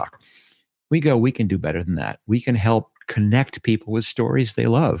out of stock. We can do better than that. We can help connect people with stories they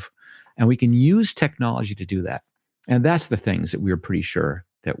love. And we can use technology to do that. And that's the things that we were pretty sure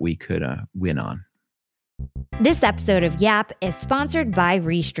that we could win on. This episode of Yap is sponsored by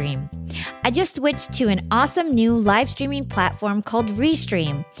Restream. I just switched to an awesome new live streaming platform called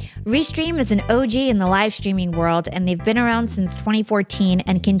Restream. Restream is an OG in the live streaming world, and they've been around since 2014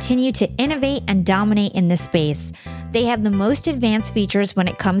 and continue to innovate and dominate in this space. They have the most advanced features when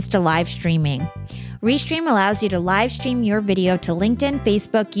it comes to live streaming. Restream allows you to live stream your video to LinkedIn,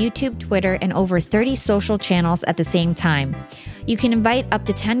 Facebook, YouTube, Twitter, and over 30 social channels at the same time. You can invite up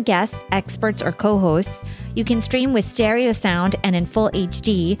to 10 guests, experts, or co-hosts. You can stream with stereo sound and in full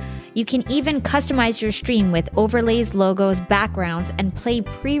HD. You can even customize your stream with overlays, logos, backgrounds, and play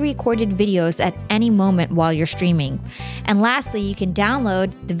pre-recorded videos at any moment while you're streaming. And lastly, you can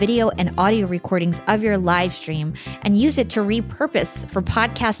download the video and audio recordings of your live stream and use it to repurpose for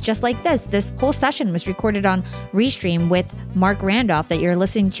podcasts just like this. This whole session was recorded on Restream with Mark Randolph that you're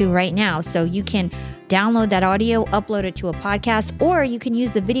listening to right now. So you can download that audio, upload it to a podcast, or you can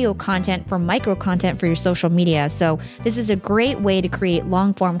use the video content for micro content for your social media. So this is a great way to create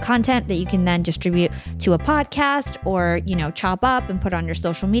long form content that you can then distribute to a podcast or, chop up and put on your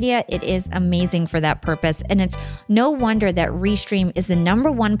social media. It is amazing for that purpose. And it's no wonder that Restream is the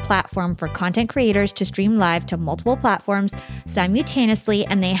 #1 platform for content creators to stream live to multiple platforms simultaneously.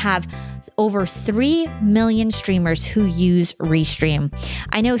 And they have over 3 million streamers who use Restream.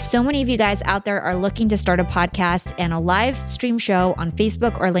 I know so many of you guys out there are looking to start a podcast, and a live stream show on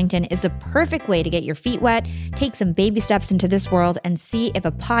Facebook or LinkedIn is the perfect way to get your feet wet, take some baby steps into this world, and see if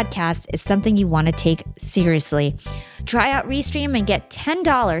a podcast is something you want to take seriously. Try out Restream and get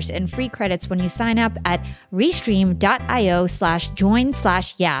 $10 in free credits when you sign up at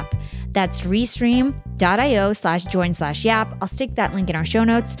restream.io/join/yap. That's restream.io/join/yap. I'll stick that link in our show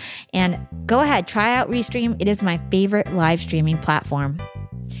notes. And go ahead, try out Restream. It is my favorite live streaming platform.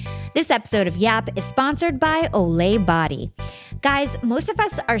 This episode of Yap is sponsored by Olay Body. Guys, most of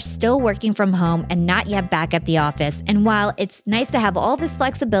us are still working from home and not yet back at the office. And while it's nice to have all this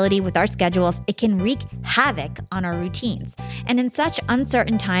flexibility with our schedules, it can wreak havoc on our routines. And in such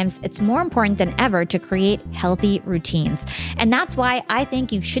uncertain times, it's more important than ever to create healthy routines. And that's why I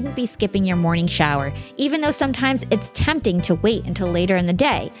think you shouldn't be skipping your morning shower, even though sometimes it's tempting to wait until later in the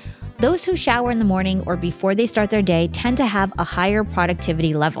day. Those who shower in the morning or before they start their day tend to have a higher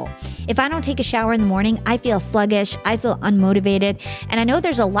productivity level. If I don't take a shower in the morning, I feel sluggish, I feel unmotivated, and I know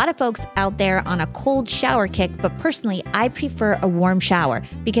there's a lot of folks out there on a cold shower kick, but personally, I prefer a warm shower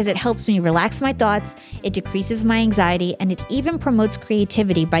because it helps me relax my thoughts, it decreases my anxiety, and it even promotes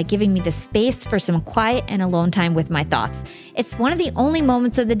creativity by giving me the space for some quiet and alone time with my thoughts. It's one of the only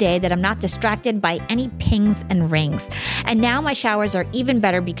moments of the day that I'm not distracted by any pings and rings. And now my showers are even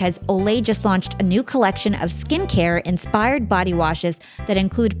better because Olay just launched a new collection of skincare-inspired body washes that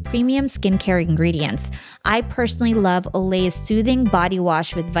include premium skincare ingredients. I personally love Olay's soothing body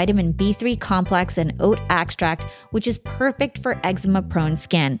wash with vitamin B3 complex and oat extract, which is perfect for eczema-prone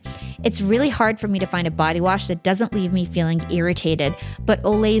skin. It's really hard for me to find a body wash that doesn't leave me feeling irritated, but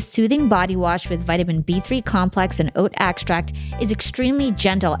Olay's soothing body wash with vitamin B3 complex and oat extract is extremely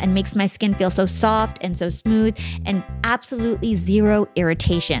gentle and makes my skin feel so soft and so smooth and absolutely zero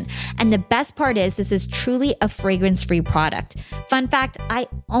irritation. And the best part is this is truly a fragrance-free product. Fun fact, I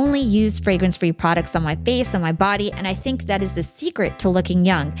only use fragrance-free products on my face, on my body, and I think that is the secret to looking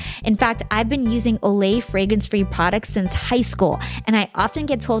young. In fact, I've been using Olay fragrance-free products since high school, and I often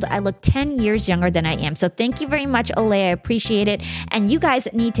get told I look 10 years younger than I am. So thank you very much, Olay. I appreciate it. And you guys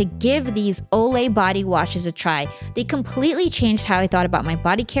need to give these Olay body washes a try. They completely changed how I thought about my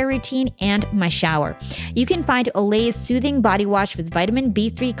body care routine and my shower. You can find Olay's soothing body wash with vitamin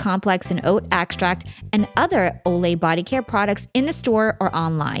B3 complex and oat extract and other Olay body care products in the store or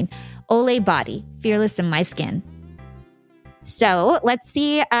online. Olay Body, fearless in my skin. So let's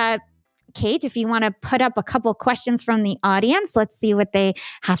see, Kate, if you want to put up a couple questions from the audience, let's see what they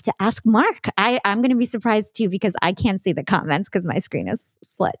have to ask Mark. I'm going to be surprised too because I can't see the comments because my screen is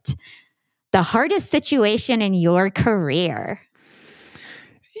split. The hardest situation in your career?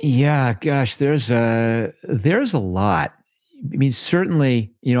 Yeah, gosh, there's a lot. I mean,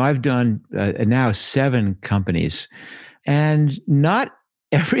 certainly, I've done now 7 companies, and not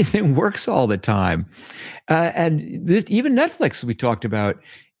everything works all the time. And even Netflix, we talked about,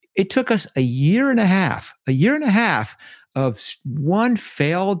 it took us a year and a half of one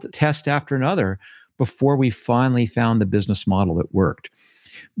failed test after another before we finally found the business model that worked.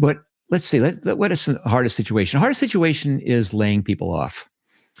 But let's see, what is the hardest situation? The hardest situation is laying people off,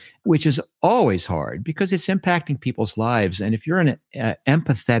 which is always hard because it's impacting people's lives. And if you're an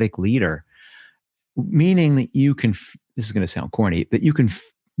empathetic leader, meaning that you can, this is going to sound corny, that you can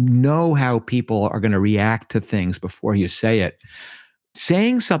know how people are going to react to things before you say it.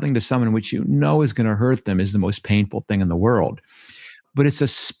 saying something to someone which you know is going to hurt them is the most painful thing in the world. But it's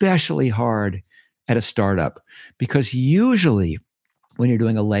especially hard at a startup because usually when you're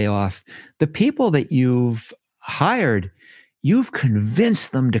doing a layoff, the people that you've hired, you've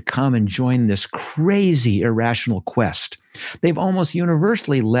convinced them to come and join this crazy, irrational quest. They've almost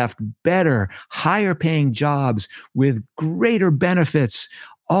universally left better, higher paying jobs with greater benefits,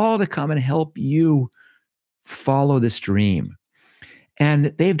 all to come and help you follow this dream. And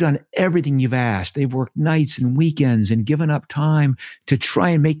they've done everything you've asked. They've worked nights and weekends and given up time to try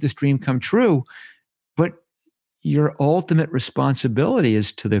and make this dream come true. But your ultimate responsibility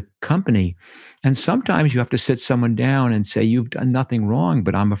is to the company. And sometimes you have to sit someone down and say, you've done nothing wrong,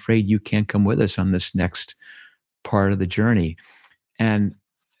 but I'm afraid you can't come with us on this next part of the journey. And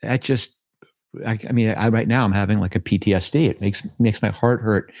that just, right now I'm having like a PTSD. It makes my heart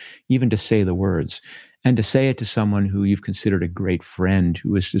hurt even to say the words. And to say it to someone who you've considered a great friend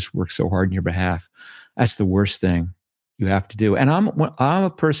who has just worked so hard on your behalf, that's the worst thing you have to do. And I'm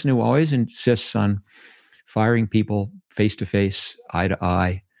a person who always insists on firing people face to face, eye to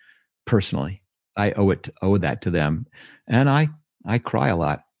eye, personally. I owe that to them, and I cry a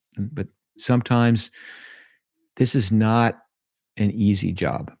lot. But sometimes this is not an easy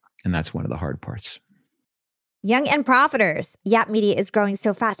job, and that's one of the hard parts. Young and Profiters. Yap Media is growing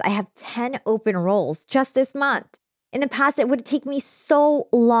so fast. I have 10 open roles just this month. In the past, it would take me so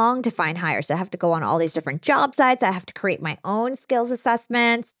long to find hires. I have to go on all these different job sites. I have to create my own skills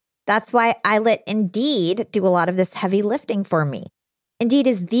assessments. That's why I let Indeed do a lot of this heavy lifting for me. Indeed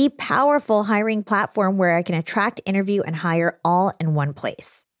is the powerful hiring platform where I can attract, interview, and hire all in one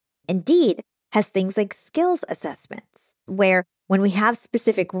place. Indeed has things like skills assessments, where when we have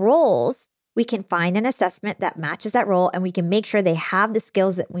specific roles, we can find an assessment that matches that role and we can make sure they have the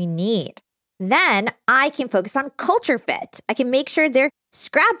skills that we need. Then I can focus on culture fit. I can make sure they're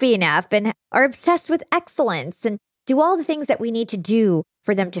scrappy enough and are obsessed with excellence and do all the things that we need to do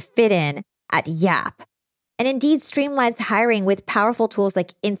for them to fit in at Yap. And Indeed streamlines hiring with powerful tools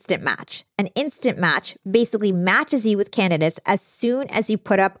like Instant Match. An Instant Match basically matches you with candidates as soon as you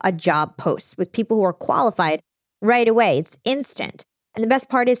put up a job post with people who are qualified right away. It's instant. And the best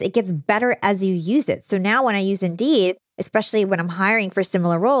part is it gets better as you use it. So now when I use Indeed, especially when I'm hiring for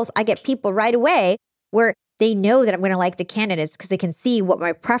similar roles, I get people right away where they know that I'm going to like the candidates because they can see what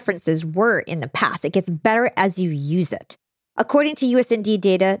my preferences were in the past. It gets better as you use it. According to US Indeed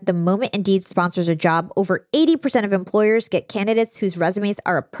data, the moment Indeed sponsors a job, over 80% of employers get candidates whose resumes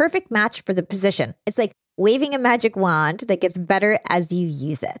are a perfect match for the position. It's like waving a magic wand that gets better as you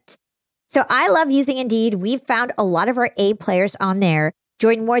use it. So I love using Indeed. We've found a lot of our A players on there.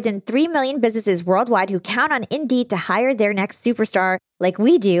 Join more than 3 million businesses worldwide who count on Indeed to hire their next superstar like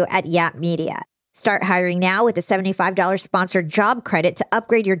we do at Yap Media. Start hiring now with a $75 sponsored job credit to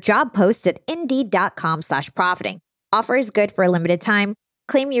upgrade your job post at Indeed.com/profiting. Offer is good for a limited time.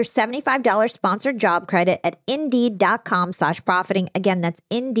 Claim your $75 sponsored job credit at Indeed.com/profiting. Again, that's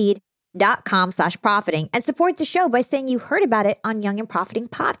Indeed.com/profiting. And support the show by saying you heard about it on Young and Profiting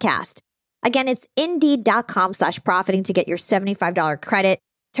Podcast. Again, it's Indeed.com/profiting to get your $75 credit.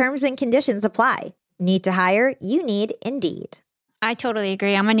 Terms and conditions apply. Need to hire? You need Indeed. I totally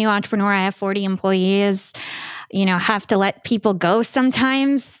agree. I'm a new entrepreneur. I have 40 employees, have to let people go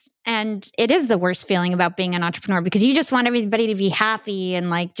sometimes. And it is the worst feeling about being an entrepreneur because you just want everybody to be happy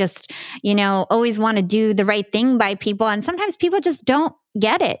and always want to do the right thing by people. And sometimes people just don't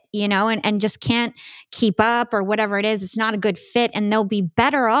get it, and just can't keep up or whatever it is. It's not a good fit and they'll be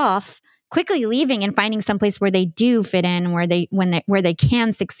better off quickly leaving and finding someplace where they do fit in, where they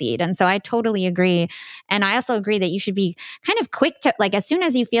can succeed. And so I totally agree. And I also agree that you should be kind of quick to, as soon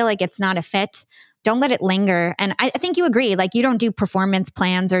as you feel like it's not a fit, don't let it linger. And I think you agree, you don't do performance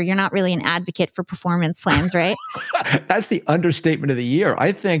plans or you're not really an advocate for performance plans, right? That's the understatement of the year.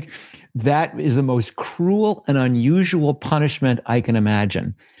 I think that is the most cruel and unusual punishment I can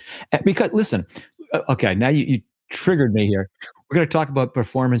imagine. Because listen, okay, now you triggered me here. We're going to talk about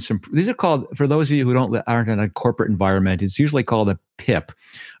performance. These are called, for those of you who aren't in a corporate environment, it's usually called a PIP,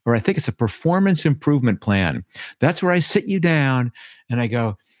 or I think it's a performance improvement plan. That's where I sit you down and I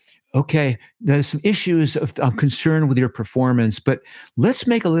go, okay, there's some issues I'm concerned with your performance, but let's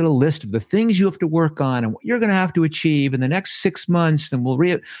make a little list of the things you have to work on and what you're going to have to achieve in the next 6 months. And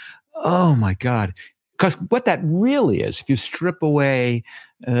oh my God. Because what that really is, if you strip away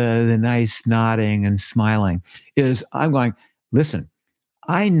the nice nodding and smiling, is I'm going, listen,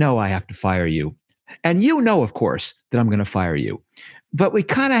 I know I have to fire you. And of course, that I'm going to fire you. But we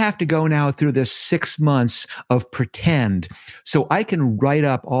kind of have to go now through this 6 months of pretend so I can write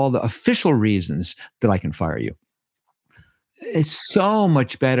up all the official reasons that I can fire you. It's so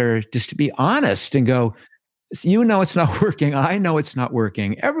much better just to be honest and go, you know it's not working. I know it's not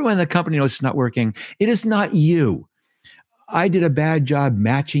working. Everyone in the company knows it's not working. It is not you. I did a bad job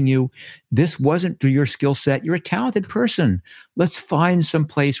matching you. This wasn't to your skill set. You're a talented person. Let's find some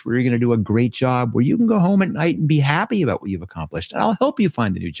place where you're going to do a great job, where you can go home at night and be happy about what you've accomplished. And I'll help you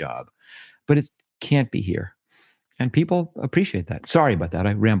find the new job. But it can't be here. And people appreciate that. Sorry about that.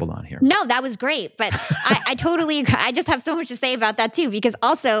 I rambled on here. No, that was great. But I totally agree. I just have so much to say about that too, because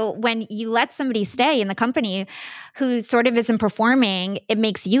also when you let somebody stay in the company who sort of isn't performing, it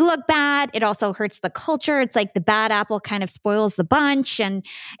makes you look bad. It also hurts the culture. It's like the bad apple kind of spoils the bunch, and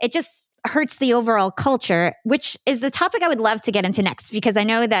it just hurts the overall culture, which is the topic I would love to get into next, because I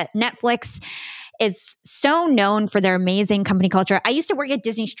know that Netflix is so known for their amazing company culture. I used to work at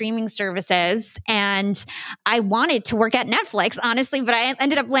Disney streaming services, and I wanted to work at Netflix, honestly, but I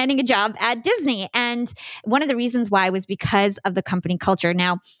ended up landing a job at Disney. And one of the reasons why was because of the company culture.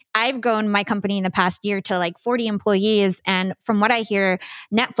 Now, I've grown my company in the past year to like 40 employees. And from what I hear,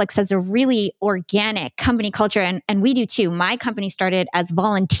 Netflix has a really organic company culture. And we do too. My company started as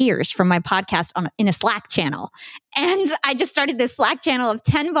volunteers from my podcast in a Slack channel. And I just started this Slack channel of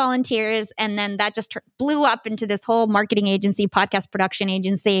 10 volunteers. And then that just blew up into this whole marketing agency, podcast production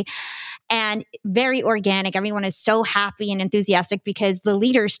agency, and very organic. Everyone is so happy and enthusiastic because the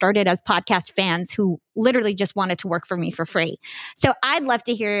leaders started as podcast fans who literally just wanted to work for me for free. So I'd love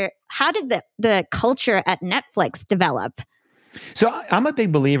to hear, how did the culture at Netflix develop? So I'm a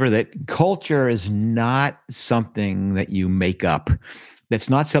big believer that culture is not something that you make up. That's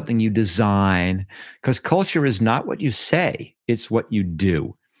not something you design, because culture is not what you say, it's what you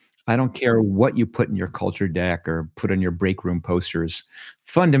do. I don't care what you put in your culture deck or put on your break room posters.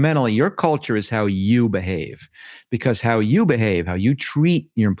 Fundamentally, your culture is how you behave, because how you behave, how you treat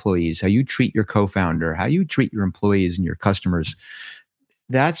your employees, how you treat your co-founder, how you treat your employees and your customers,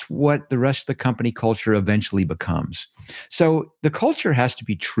 that's what the rest of the company culture eventually becomes. So the culture has to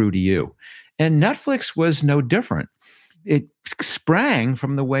be true to you. And Netflix was no different. It sprang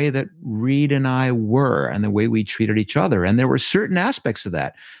from the way that Reed and I were and the way we treated each other. And there were certain aspects of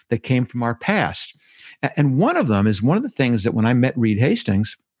that that came from our past. And one of them is one of the things that when I met Reed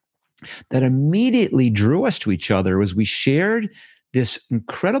Hastings that immediately drew us to each other was we shared this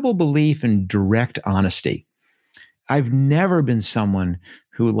incredible belief in direct honesty. I've never been someone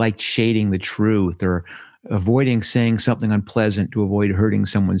who liked shading the truth or avoiding saying something unpleasant to avoid hurting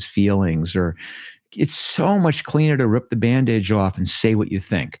someone's feelings, or it's so much cleaner to rip the bandage off and say what you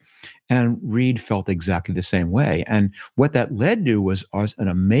think. And Reed felt exactly the same way. And what that led to was an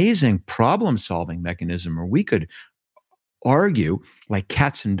amazing problem-solving mechanism where we could argue like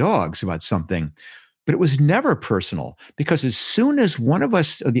cats and dogs about something, but it was never personal, because as soon as one of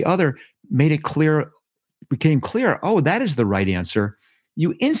us or the other made it clear, became clear, oh, that is the right answer,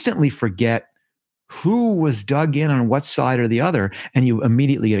 you instantly forget who was dug in on what side or the other, and you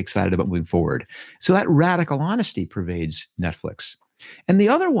immediately get excited about moving forward. So that radical honesty pervades Netflix. And the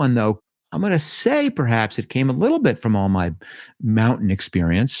other one, though, I'm going to say perhaps it came a little bit from all my mountain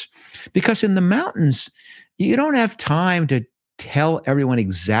experience, because in the mountains, you don't have time to tell everyone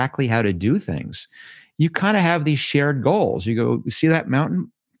exactly how to do things. You kind of have these shared goals. You go, see that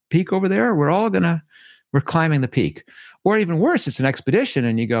mountain peak over there? We're climbing the peak. Or even worse, it's an expedition,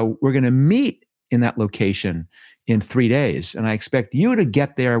 and you go, we're going to meet in that location in 3 days. And I expect you to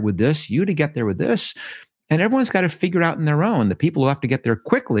get there with this, you to get there with this. And everyone's got to figure out on their own. The people who have to get there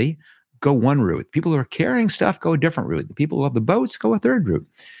quickly go one route. People who are carrying stuff go a different route. The people who have the boats go a third route.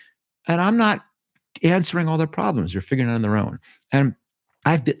 And I'm not answering all their problems. They're figuring it out on their own. And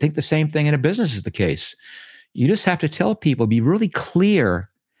I think the same thing in a business is the case. You just have to tell people, be really clear,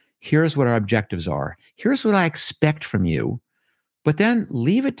 here's what our objectives are. Here's what I expect from you. But then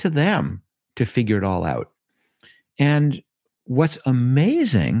leave it to them to figure it all out. And what's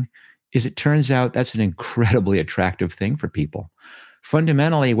amazing is it turns out that's an incredibly attractive thing for people.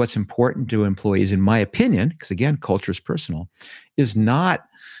 Fundamentally, what's important to employees, in my opinion, because again, culture is personal, is not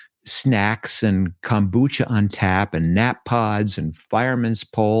snacks and kombucha on tap and nap pods and fireman's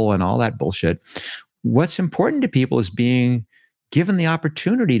pole and all that bullshit. What's important to people is being given the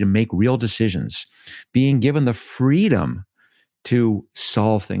opportunity to make real decisions, being given the freedom to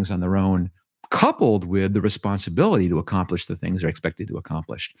solve things on their own, coupled with the responsibility to accomplish the things they're expected to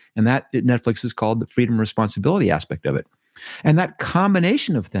accomplish. And that Netflix is called the freedom and responsibility aspect of it. And that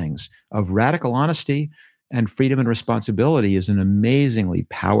combination of things, of radical honesty and freedom and responsibility, is an amazingly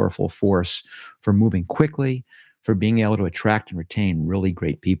powerful force for moving quickly, for being able to attract and retain really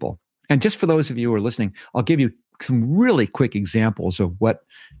great people. And just for those of you who are listening, I'll give you some really quick examples of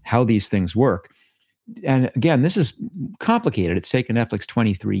how these things work. And again, this is complicated. It's taken Netflix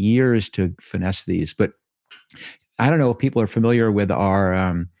 23 years to finesse these, but I don't know if people are familiar with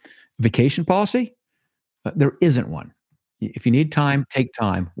our vacation policy. There isn't one. If you need time, take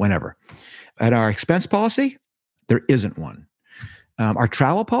time whenever. At our expense policy, there isn't one. Our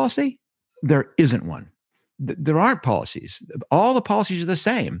travel policy, there isn't one. There aren't policies. All the policies are the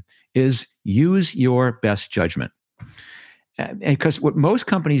same, is use your best judgment. And because what most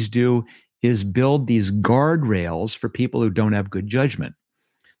companies do is build these guardrails for people who don't have good judgment.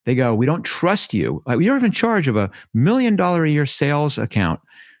 They go, we don't trust you. You're in charge of $1 million a year sales account,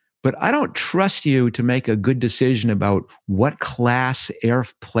 but I don't trust you to make a good decision about what class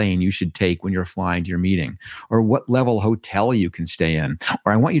airplane you should take when you're flying to your meeting, or what level hotel you can stay in,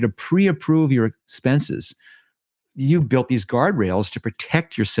 or I want you to pre-approve your expenses. You've built these guardrails to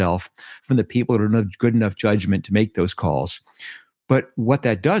protect yourself from the people who don't have good enough judgment to make those calls. But what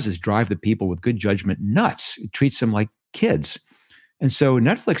that does is drive the people with good judgment nuts. It treats them like kids. And so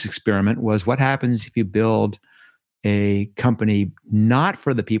Netflix experiment was, what happens if you build a company not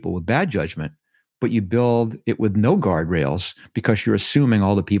for the people with bad judgment, but you build it with no guardrails because you're assuming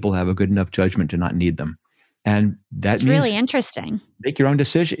all the people have a good enough judgment to not need them. And that means really interesting. Make your own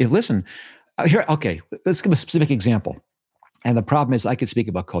decision. Listen, here, okay, let's give a specific example. And the problem is I could speak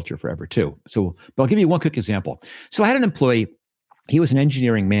about culture forever too. So, but I'll give you one quick example. So I had an employee, he was an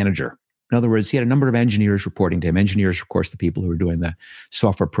engineering manager. In other words, he had a number of engineers reporting to him. Engineers, of course, the people who were doing the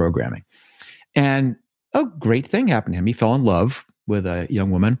software programming. And a great thing happened to him. He fell in love with a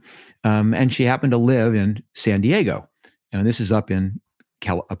young woman, and she happened to live in San Diego. And this is up in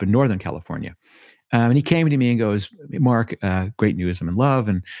Northern California. And he came to me and goes, Mark, great news. I'm in love.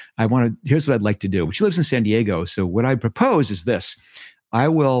 And here's what I'd like to do. She lives in San Diego. So what I propose is this. I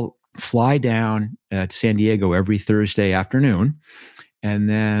will fly down to San Diego every Thursday afternoon. And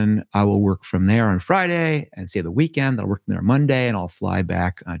then I will work from there on Friday and say the weekend. I'll work from there on Monday and I'll fly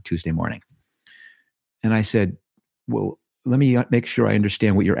back on Tuesday morning. And I said, well, let me make sure I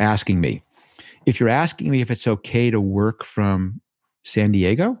understand what you're asking me. If you're asking me if it's okay to work from San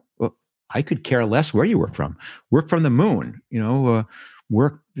Diego, well, I could care less where you work from. Work from the moon,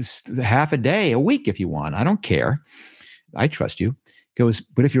 work half a day, a week if you want. I don't care. I trust you. He goes,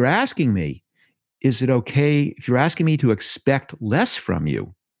 but if you're asking me, is it okay if you're asking me to expect less from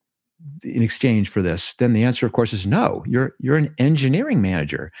you in exchange for this? Then the answer, of course, is no. You're an engineering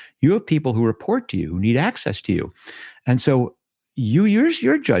manager. You have people who report to you, who need access to you. And so you use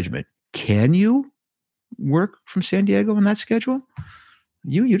your judgment. Can you work from San Diego on that schedule?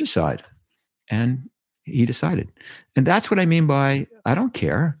 You decide. And he decided. And that's what I mean by, I don't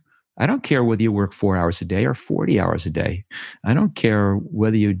care. I don't care whether you work 4 hours a day or 40 hours a day. I don't care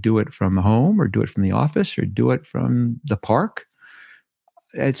whether you do it from home or do it from the office or do it from the park.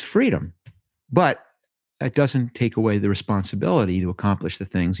 It's freedom. But it doesn't take away the responsibility to accomplish the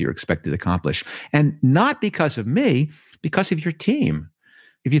things you're expected to accomplish. And not because of me, because of your team.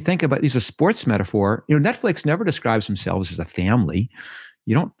 If you think about, this is a sports metaphor, Netflix never describes themselves as a family.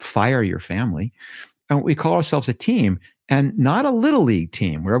 You don't fire your family. And we call ourselves a team, and not a little league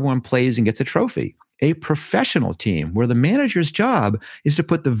team where everyone plays and gets a trophy. A professional team where the manager's job is to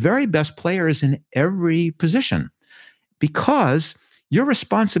put the very best players in every position. Because your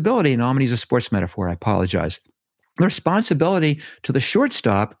responsibility, and I'm going to use a sports metaphor, I apologize. The responsibility to the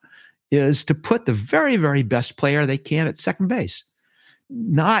shortstop is to put the very, very best player they can at second base.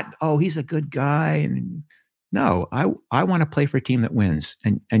 Not, oh, he's a good guy. And no, I want to play for a team that wins.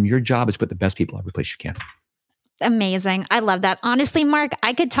 And your job is to put the best people every place you can. Amazing. I love that. Honestly, Mark,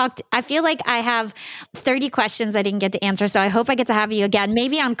 I feel like I have 30 questions I didn't get to answer. So I hope I get to have you again,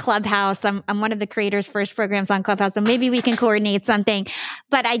 maybe on Clubhouse. I'm one of the creators' first programs on Clubhouse. So maybe we can coordinate something,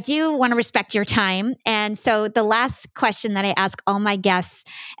 but I do want to respect your time. And so the last question that I ask all my guests,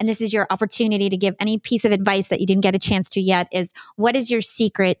 and this is your opportunity to give any piece of advice that you didn't get a chance to yet, is what is your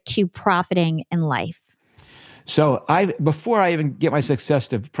secret to profiting in life? So before I even get my success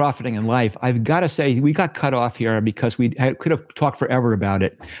to profiting in life, I've got to say we got cut off here because I could have talked forever about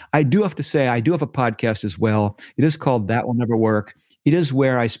it. I do have to say I do have a podcast as well. It is called That Will Never Work. It is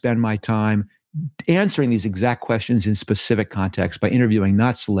where I spend my time answering these exact questions in specific contexts by interviewing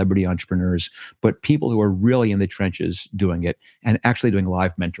not celebrity entrepreneurs, but people who are really in the trenches doing it and actually doing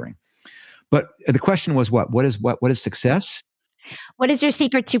live mentoring. But the question was what is success? What is your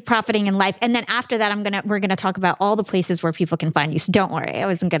secret to profiting in life? And then after that, we're gonna talk about all the places where people can find you. So don't worry, I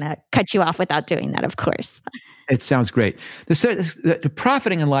wasn't gonna cut you off without doing that, of course. It sounds great. The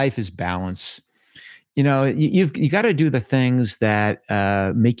profiting in life is balance. You got to do the things that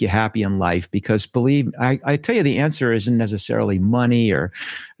make you happy in life, because believe I tell you, the answer isn't necessarily money or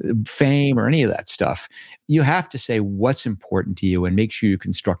fame or any of that stuff. You have to say what's important to you and make sure you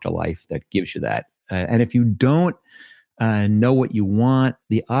construct a life that gives you that. And if you don't know what you want,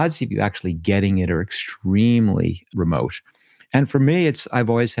 the odds of you actually getting it are extremely remote. And for me, I've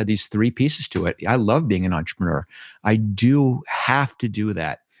always had these three pieces to it. I love being an entrepreneur. I do have to do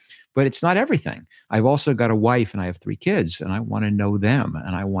that. But it's not everything. I've also got a wife and I have 3 kids, and I want to know them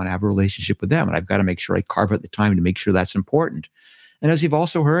and I want to have a relationship with them. And I've got to make sure I carve out the time to make sure that's important. And as you've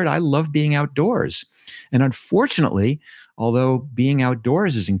also heard, I love being outdoors. And unfortunately, although being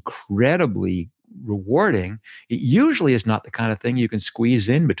outdoors is incredibly rewarding, it usually is not the kind of thing you can squeeze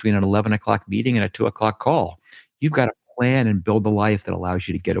in between an 11 o'clock meeting and a 2 o'clock call. You've got to plan and build the life that allows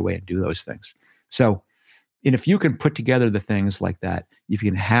you to get away and do those things. So, and if you can put together the things like that, if you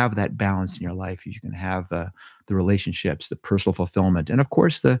can have that balance in your life, if you can have the relationships, the personal fulfillment, and of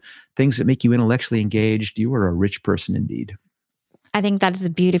course, the things that make you intellectually engaged, you are a rich person indeed. I think that is a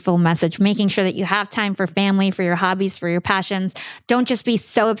beautiful message, making sure that you have time for family, for your hobbies, for your passions. Don't just be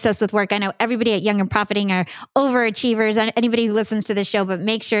so obsessed with work. I know everybody at Young and Profiting are overachievers, and anybody who listens to this show, but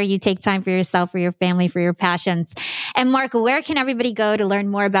make sure you take time for yourself, for your family, for your passions. And Mark, where can everybody go to learn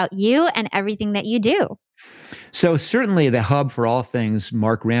more about you and everything that you do? So certainly the hub for all things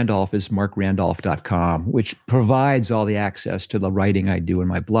Mark Randolph is markrandolph.com, which provides all the access to the writing I do in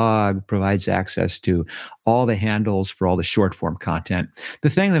my blog, provides access to all the handles for all the short form content. The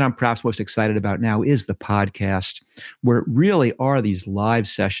thing that I'm perhaps most excited about now is the podcast, where it really are these live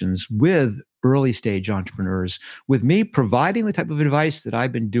sessions with early stage entrepreneurs, with me providing the type of advice that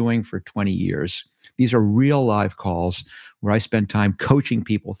I've been doing for 20 years. These are real live calls where I spend time coaching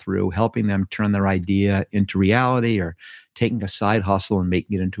people through, helping them turn their idea into reality, or taking a side hustle and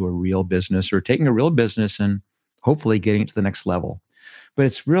making it into a real business, or taking a real business and hopefully getting it to the next level. But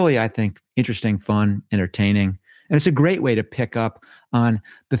it's really, I think, interesting, fun, entertaining. And it's a great way to pick up on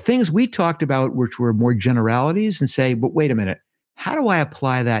the things we talked about, which were more generalities, and say, but wait a minute, how do I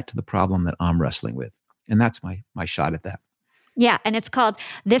apply that to the problem that I'm wrestling with? And that's my shot at that. Yeah. And it's called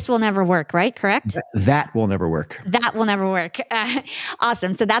This Will Never Work, right? Correct? That will never work. That will never work.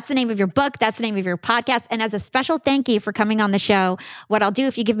 Awesome. So that's the name of your book. That's the name of your podcast. And as a special thank you for coming on the show, what I'll do,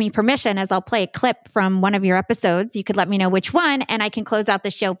 if you give me permission, is I'll play a clip from one of your episodes. You could let me know which one, and I can close out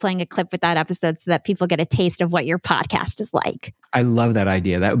the show playing a clip with that episode so that people get a taste of what your podcast is like. I love that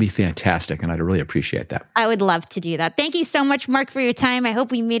idea. That would be fantastic. And I'd really appreciate that. I would love to do that. Thank you so much, Mark, for your time. I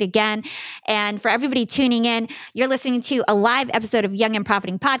hope we meet again. And for everybody tuning in, you're listening to a live episode of Young and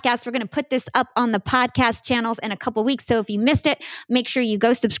Profiting Podcast. We're going to put this up on the podcast channels in a couple weeks. So if you missed it, make sure you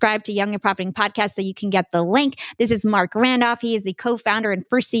go subscribe to Young and Profiting Podcast so you can get the link. This is Mark Randolph. He is the co-founder and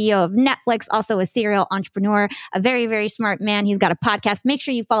first CEO of Netflix, also a serial entrepreneur, a very, very smart man. He's got a podcast. Make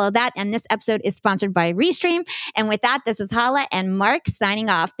sure you follow that. And this episode is sponsored by Restream. And with that, this is Hala and Mark signing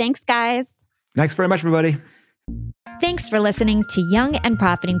off. Thanks, guys. Thanks very much, everybody. Thanks for listening to Young and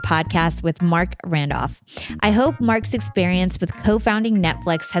Profiting Podcast with Mark Randolph. I hope Mark's experience with co-founding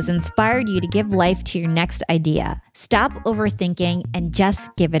Netflix has inspired you to give life to your next idea. Stop overthinking and just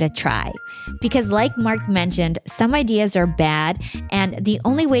give it a try. Because like Mark mentioned, some ideas are bad, and the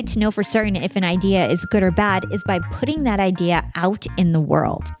only way to know for certain if an idea is good or bad is by putting that idea out in the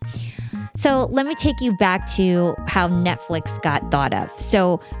world. So let me take you back to how Netflix got thought of.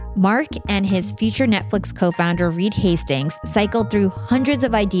 So Mark and his future Netflix co-founder, Reed Hastings, cycled through hundreds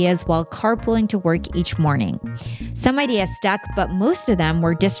of ideas while carpooling to work each morning. Some ideas stuck, but most of them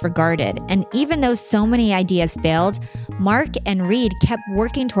were disregarded. And even though so many ideas failed, Mark and Reed kept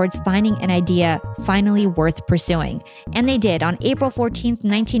working towards finding an idea finally worth pursuing. And they did. On April 14th,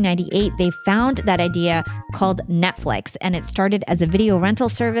 1998, they found that idea called Netflix, and it started as a video rental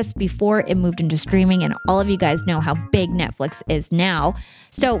service before it moved into streaming. And all of you guys know how big Netflix is now.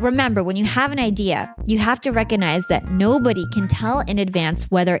 So remember, when you have an idea, you have to recognize that nobody can tell in advance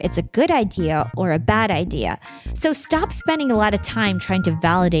whether it's a good idea or a bad idea. So stop spending a lot of time trying to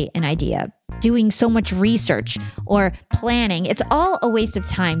validate an idea, doing so much research or planning. It's all a waste of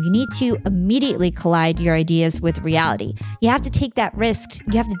time. You need to immediately collide your ideas with reality. You have to take that risk.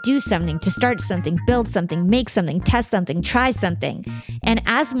 You have to do something, to start something, build something, make something, test something, try something. And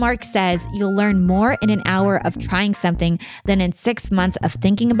as Mark says, you'll learn more in an hour of trying something than in 6 months of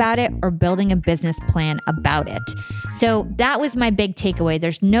thinking about it or building a business plan about it. So that was my big takeaway.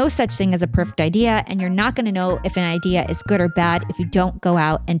 There's no such thing as a perfect idea, and you're not going to know if an idea is good or bad if you don't go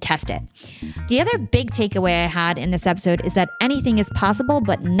out and test it. The other big takeaway I had in this episode is that anything is possible,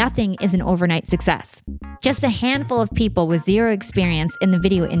 but nothing is an overnight success. Just a handful of people with zero experience in the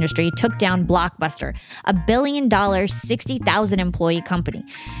video industry took down Blockbuster, a $1 billion, 60,000 employee company.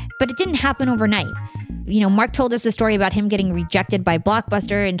 But it didn't happen overnight. Mark told us the story about him getting rejected by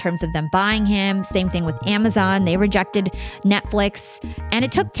Blockbuster in terms of them buying him. Same thing with Amazon. They rejected Netflix. And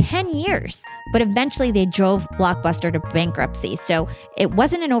it took 10 years. But eventually they drove Blockbuster to bankruptcy. So it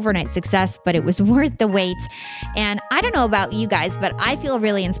wasn't an overnight success, but it was worth the wait. And I don't know about you guys, but I feel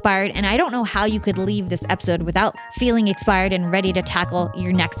really inspired. And I don't know how you could leave this episode without feeling inspired and ready to tackle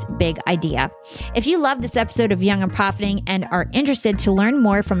your next big idea. If you love this episode of Young and Profiting and are interested to learn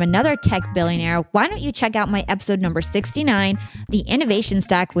more from another tech billionaire, why don't you check out my episode number 69, The Innovation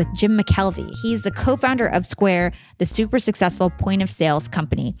Stack with Jim McKelvey. He's the co-founder of Square, the super successful point of sales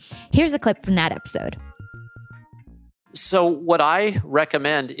company. Here's a clip from that episode. So what I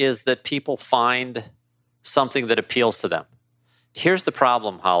recommend is that people find something that appeals to them. Here's the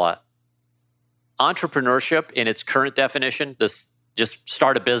problem, Hala. Entrepreneurship in its current definition, this just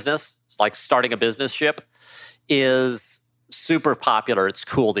start a business, it's like starting a business ship, is super popular. It's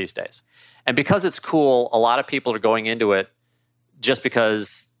cool these days. And because it's cool, a lot of people are going into it just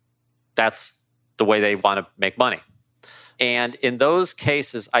because that's the way they want to make money. And in those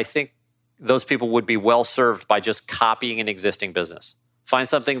cases, I think those people would be well served by just copying an existing business. Find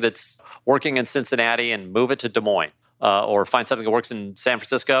something that's working in Cincinnati and move it to Des Moines. Or find something that works in San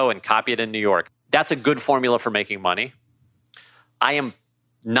Francisco and copy it in New York. That's a good formula for making money. I am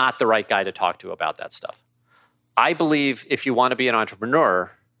not the right guy to talk to about that stuff. I believe if you want to be an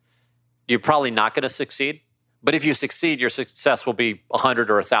entrepreneur, you're probably not going to succeed. But if you succeed, your success will be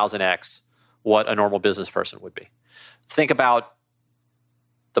 100 or 1,000x what a normal business person would be. Think about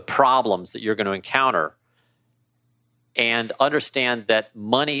the problems that you're going to encounter and understand that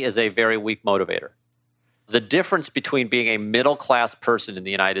money is a very weak motivator. The difference between being a middle-class person in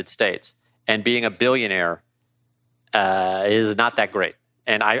the United States and being a billionaire is not that great.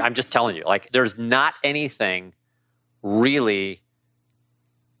 And I'm just telling you, there's not anything really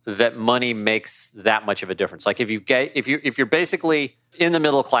that money makes that much of a difference. If you're basically in the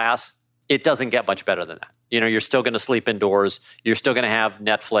middle class, it doesn't get much better than that. You're still going to sleep indoors. You're still going to have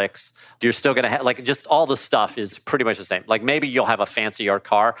Netflix. You're still going to have, just all the stuff is pretty much the same. Maybe you'll have a fancier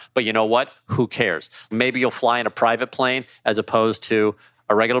car, but you know what? Who cares? Maybe you'll fly in a private plane as opposed to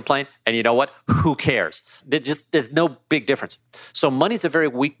a regular plane. And you know what? Who cares? There's no big difference. So money's a very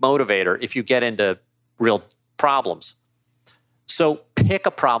weak motivator if you get into real problems. So pick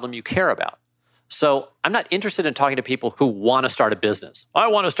a problem you care about. So I'm not interested in talking to people who want to start a business. I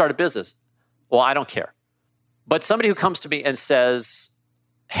want to start a business. Well, I don't care. But somebody who comes to me and says,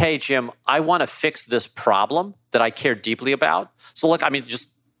 hey, Jim, I want to fix this problem that I care deeply about. So just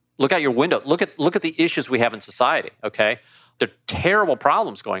look out your window. Look at the issues we have in society, okay? There are terrible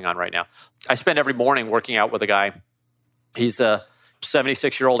problems going on right now. I spend every morning working out with a guy. He's a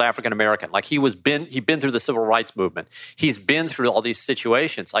 76-year-old African-American. He'd been through the civil rights movement. He's been through all these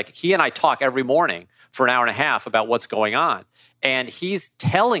situations. He and I talk every morning for an hour and a half about what's going on. And he's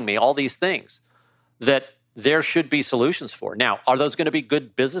telling me all these things that there should be solutions for. Now, are those going to be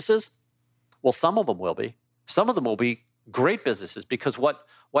good businesses? Well, some of them will be. Some of them will be great businesses because what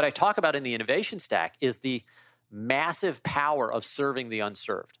I talk about in the innovation stack is the massive power of serving the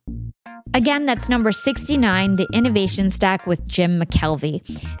unserved. Again, that's number 69, The Innovation Stack with Jim McKelvey.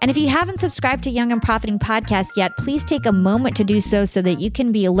 And if you haven't subscribed to Young and Profiting Podcast yet, please take a moment to do so that you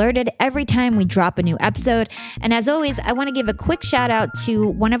can be alerted every time we drop a new episode. And as always, I want to give a quick shout out to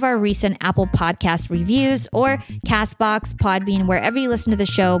one of our recent Apple Podcast reviews or CastBox, Podbean, wherever you listen to the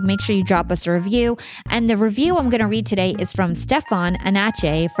show. Make sure you drop us a review. And the review I'm going to read today is from Stefan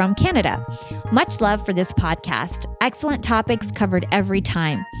Anache from Canada. Much love for this podcast. Excellent topics covered every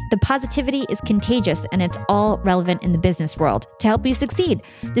time. The positivity is contagious and it's all relevant in the business world to help you succeed.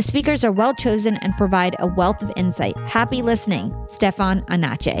 The speakers are well chosen and provide a wealth of insight. Happy listening, Stefan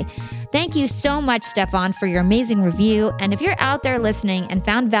Anache. Thank you so much, Stefan, for your amazing review. And if you're out there listening and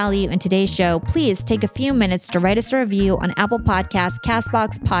found value in today's show, please take a few minutes to write us a review on Apple Podcasts,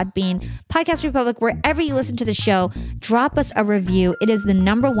 CastBox, Podbean, Podcast Republic, wherever you listen to the show. Drop us a review. It is the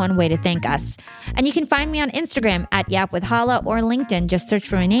number one way to thank us. And you can find me on Instagram at Yap with Hala or LinkedIn. Just search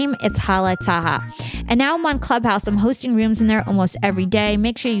for my name. It's Hala Taha. And now I'm on Clubhouse. I'm hosting rooms in there almost every day.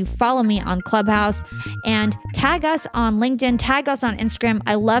 Make sure you follow me on Clubhouse and tag us on LinkedIn, tag us on Instagram.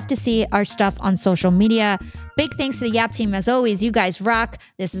 I love to see our stuff on social media. Big thanks to the Yap team as always. You guys rock.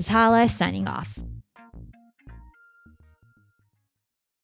 This is Hala signing off.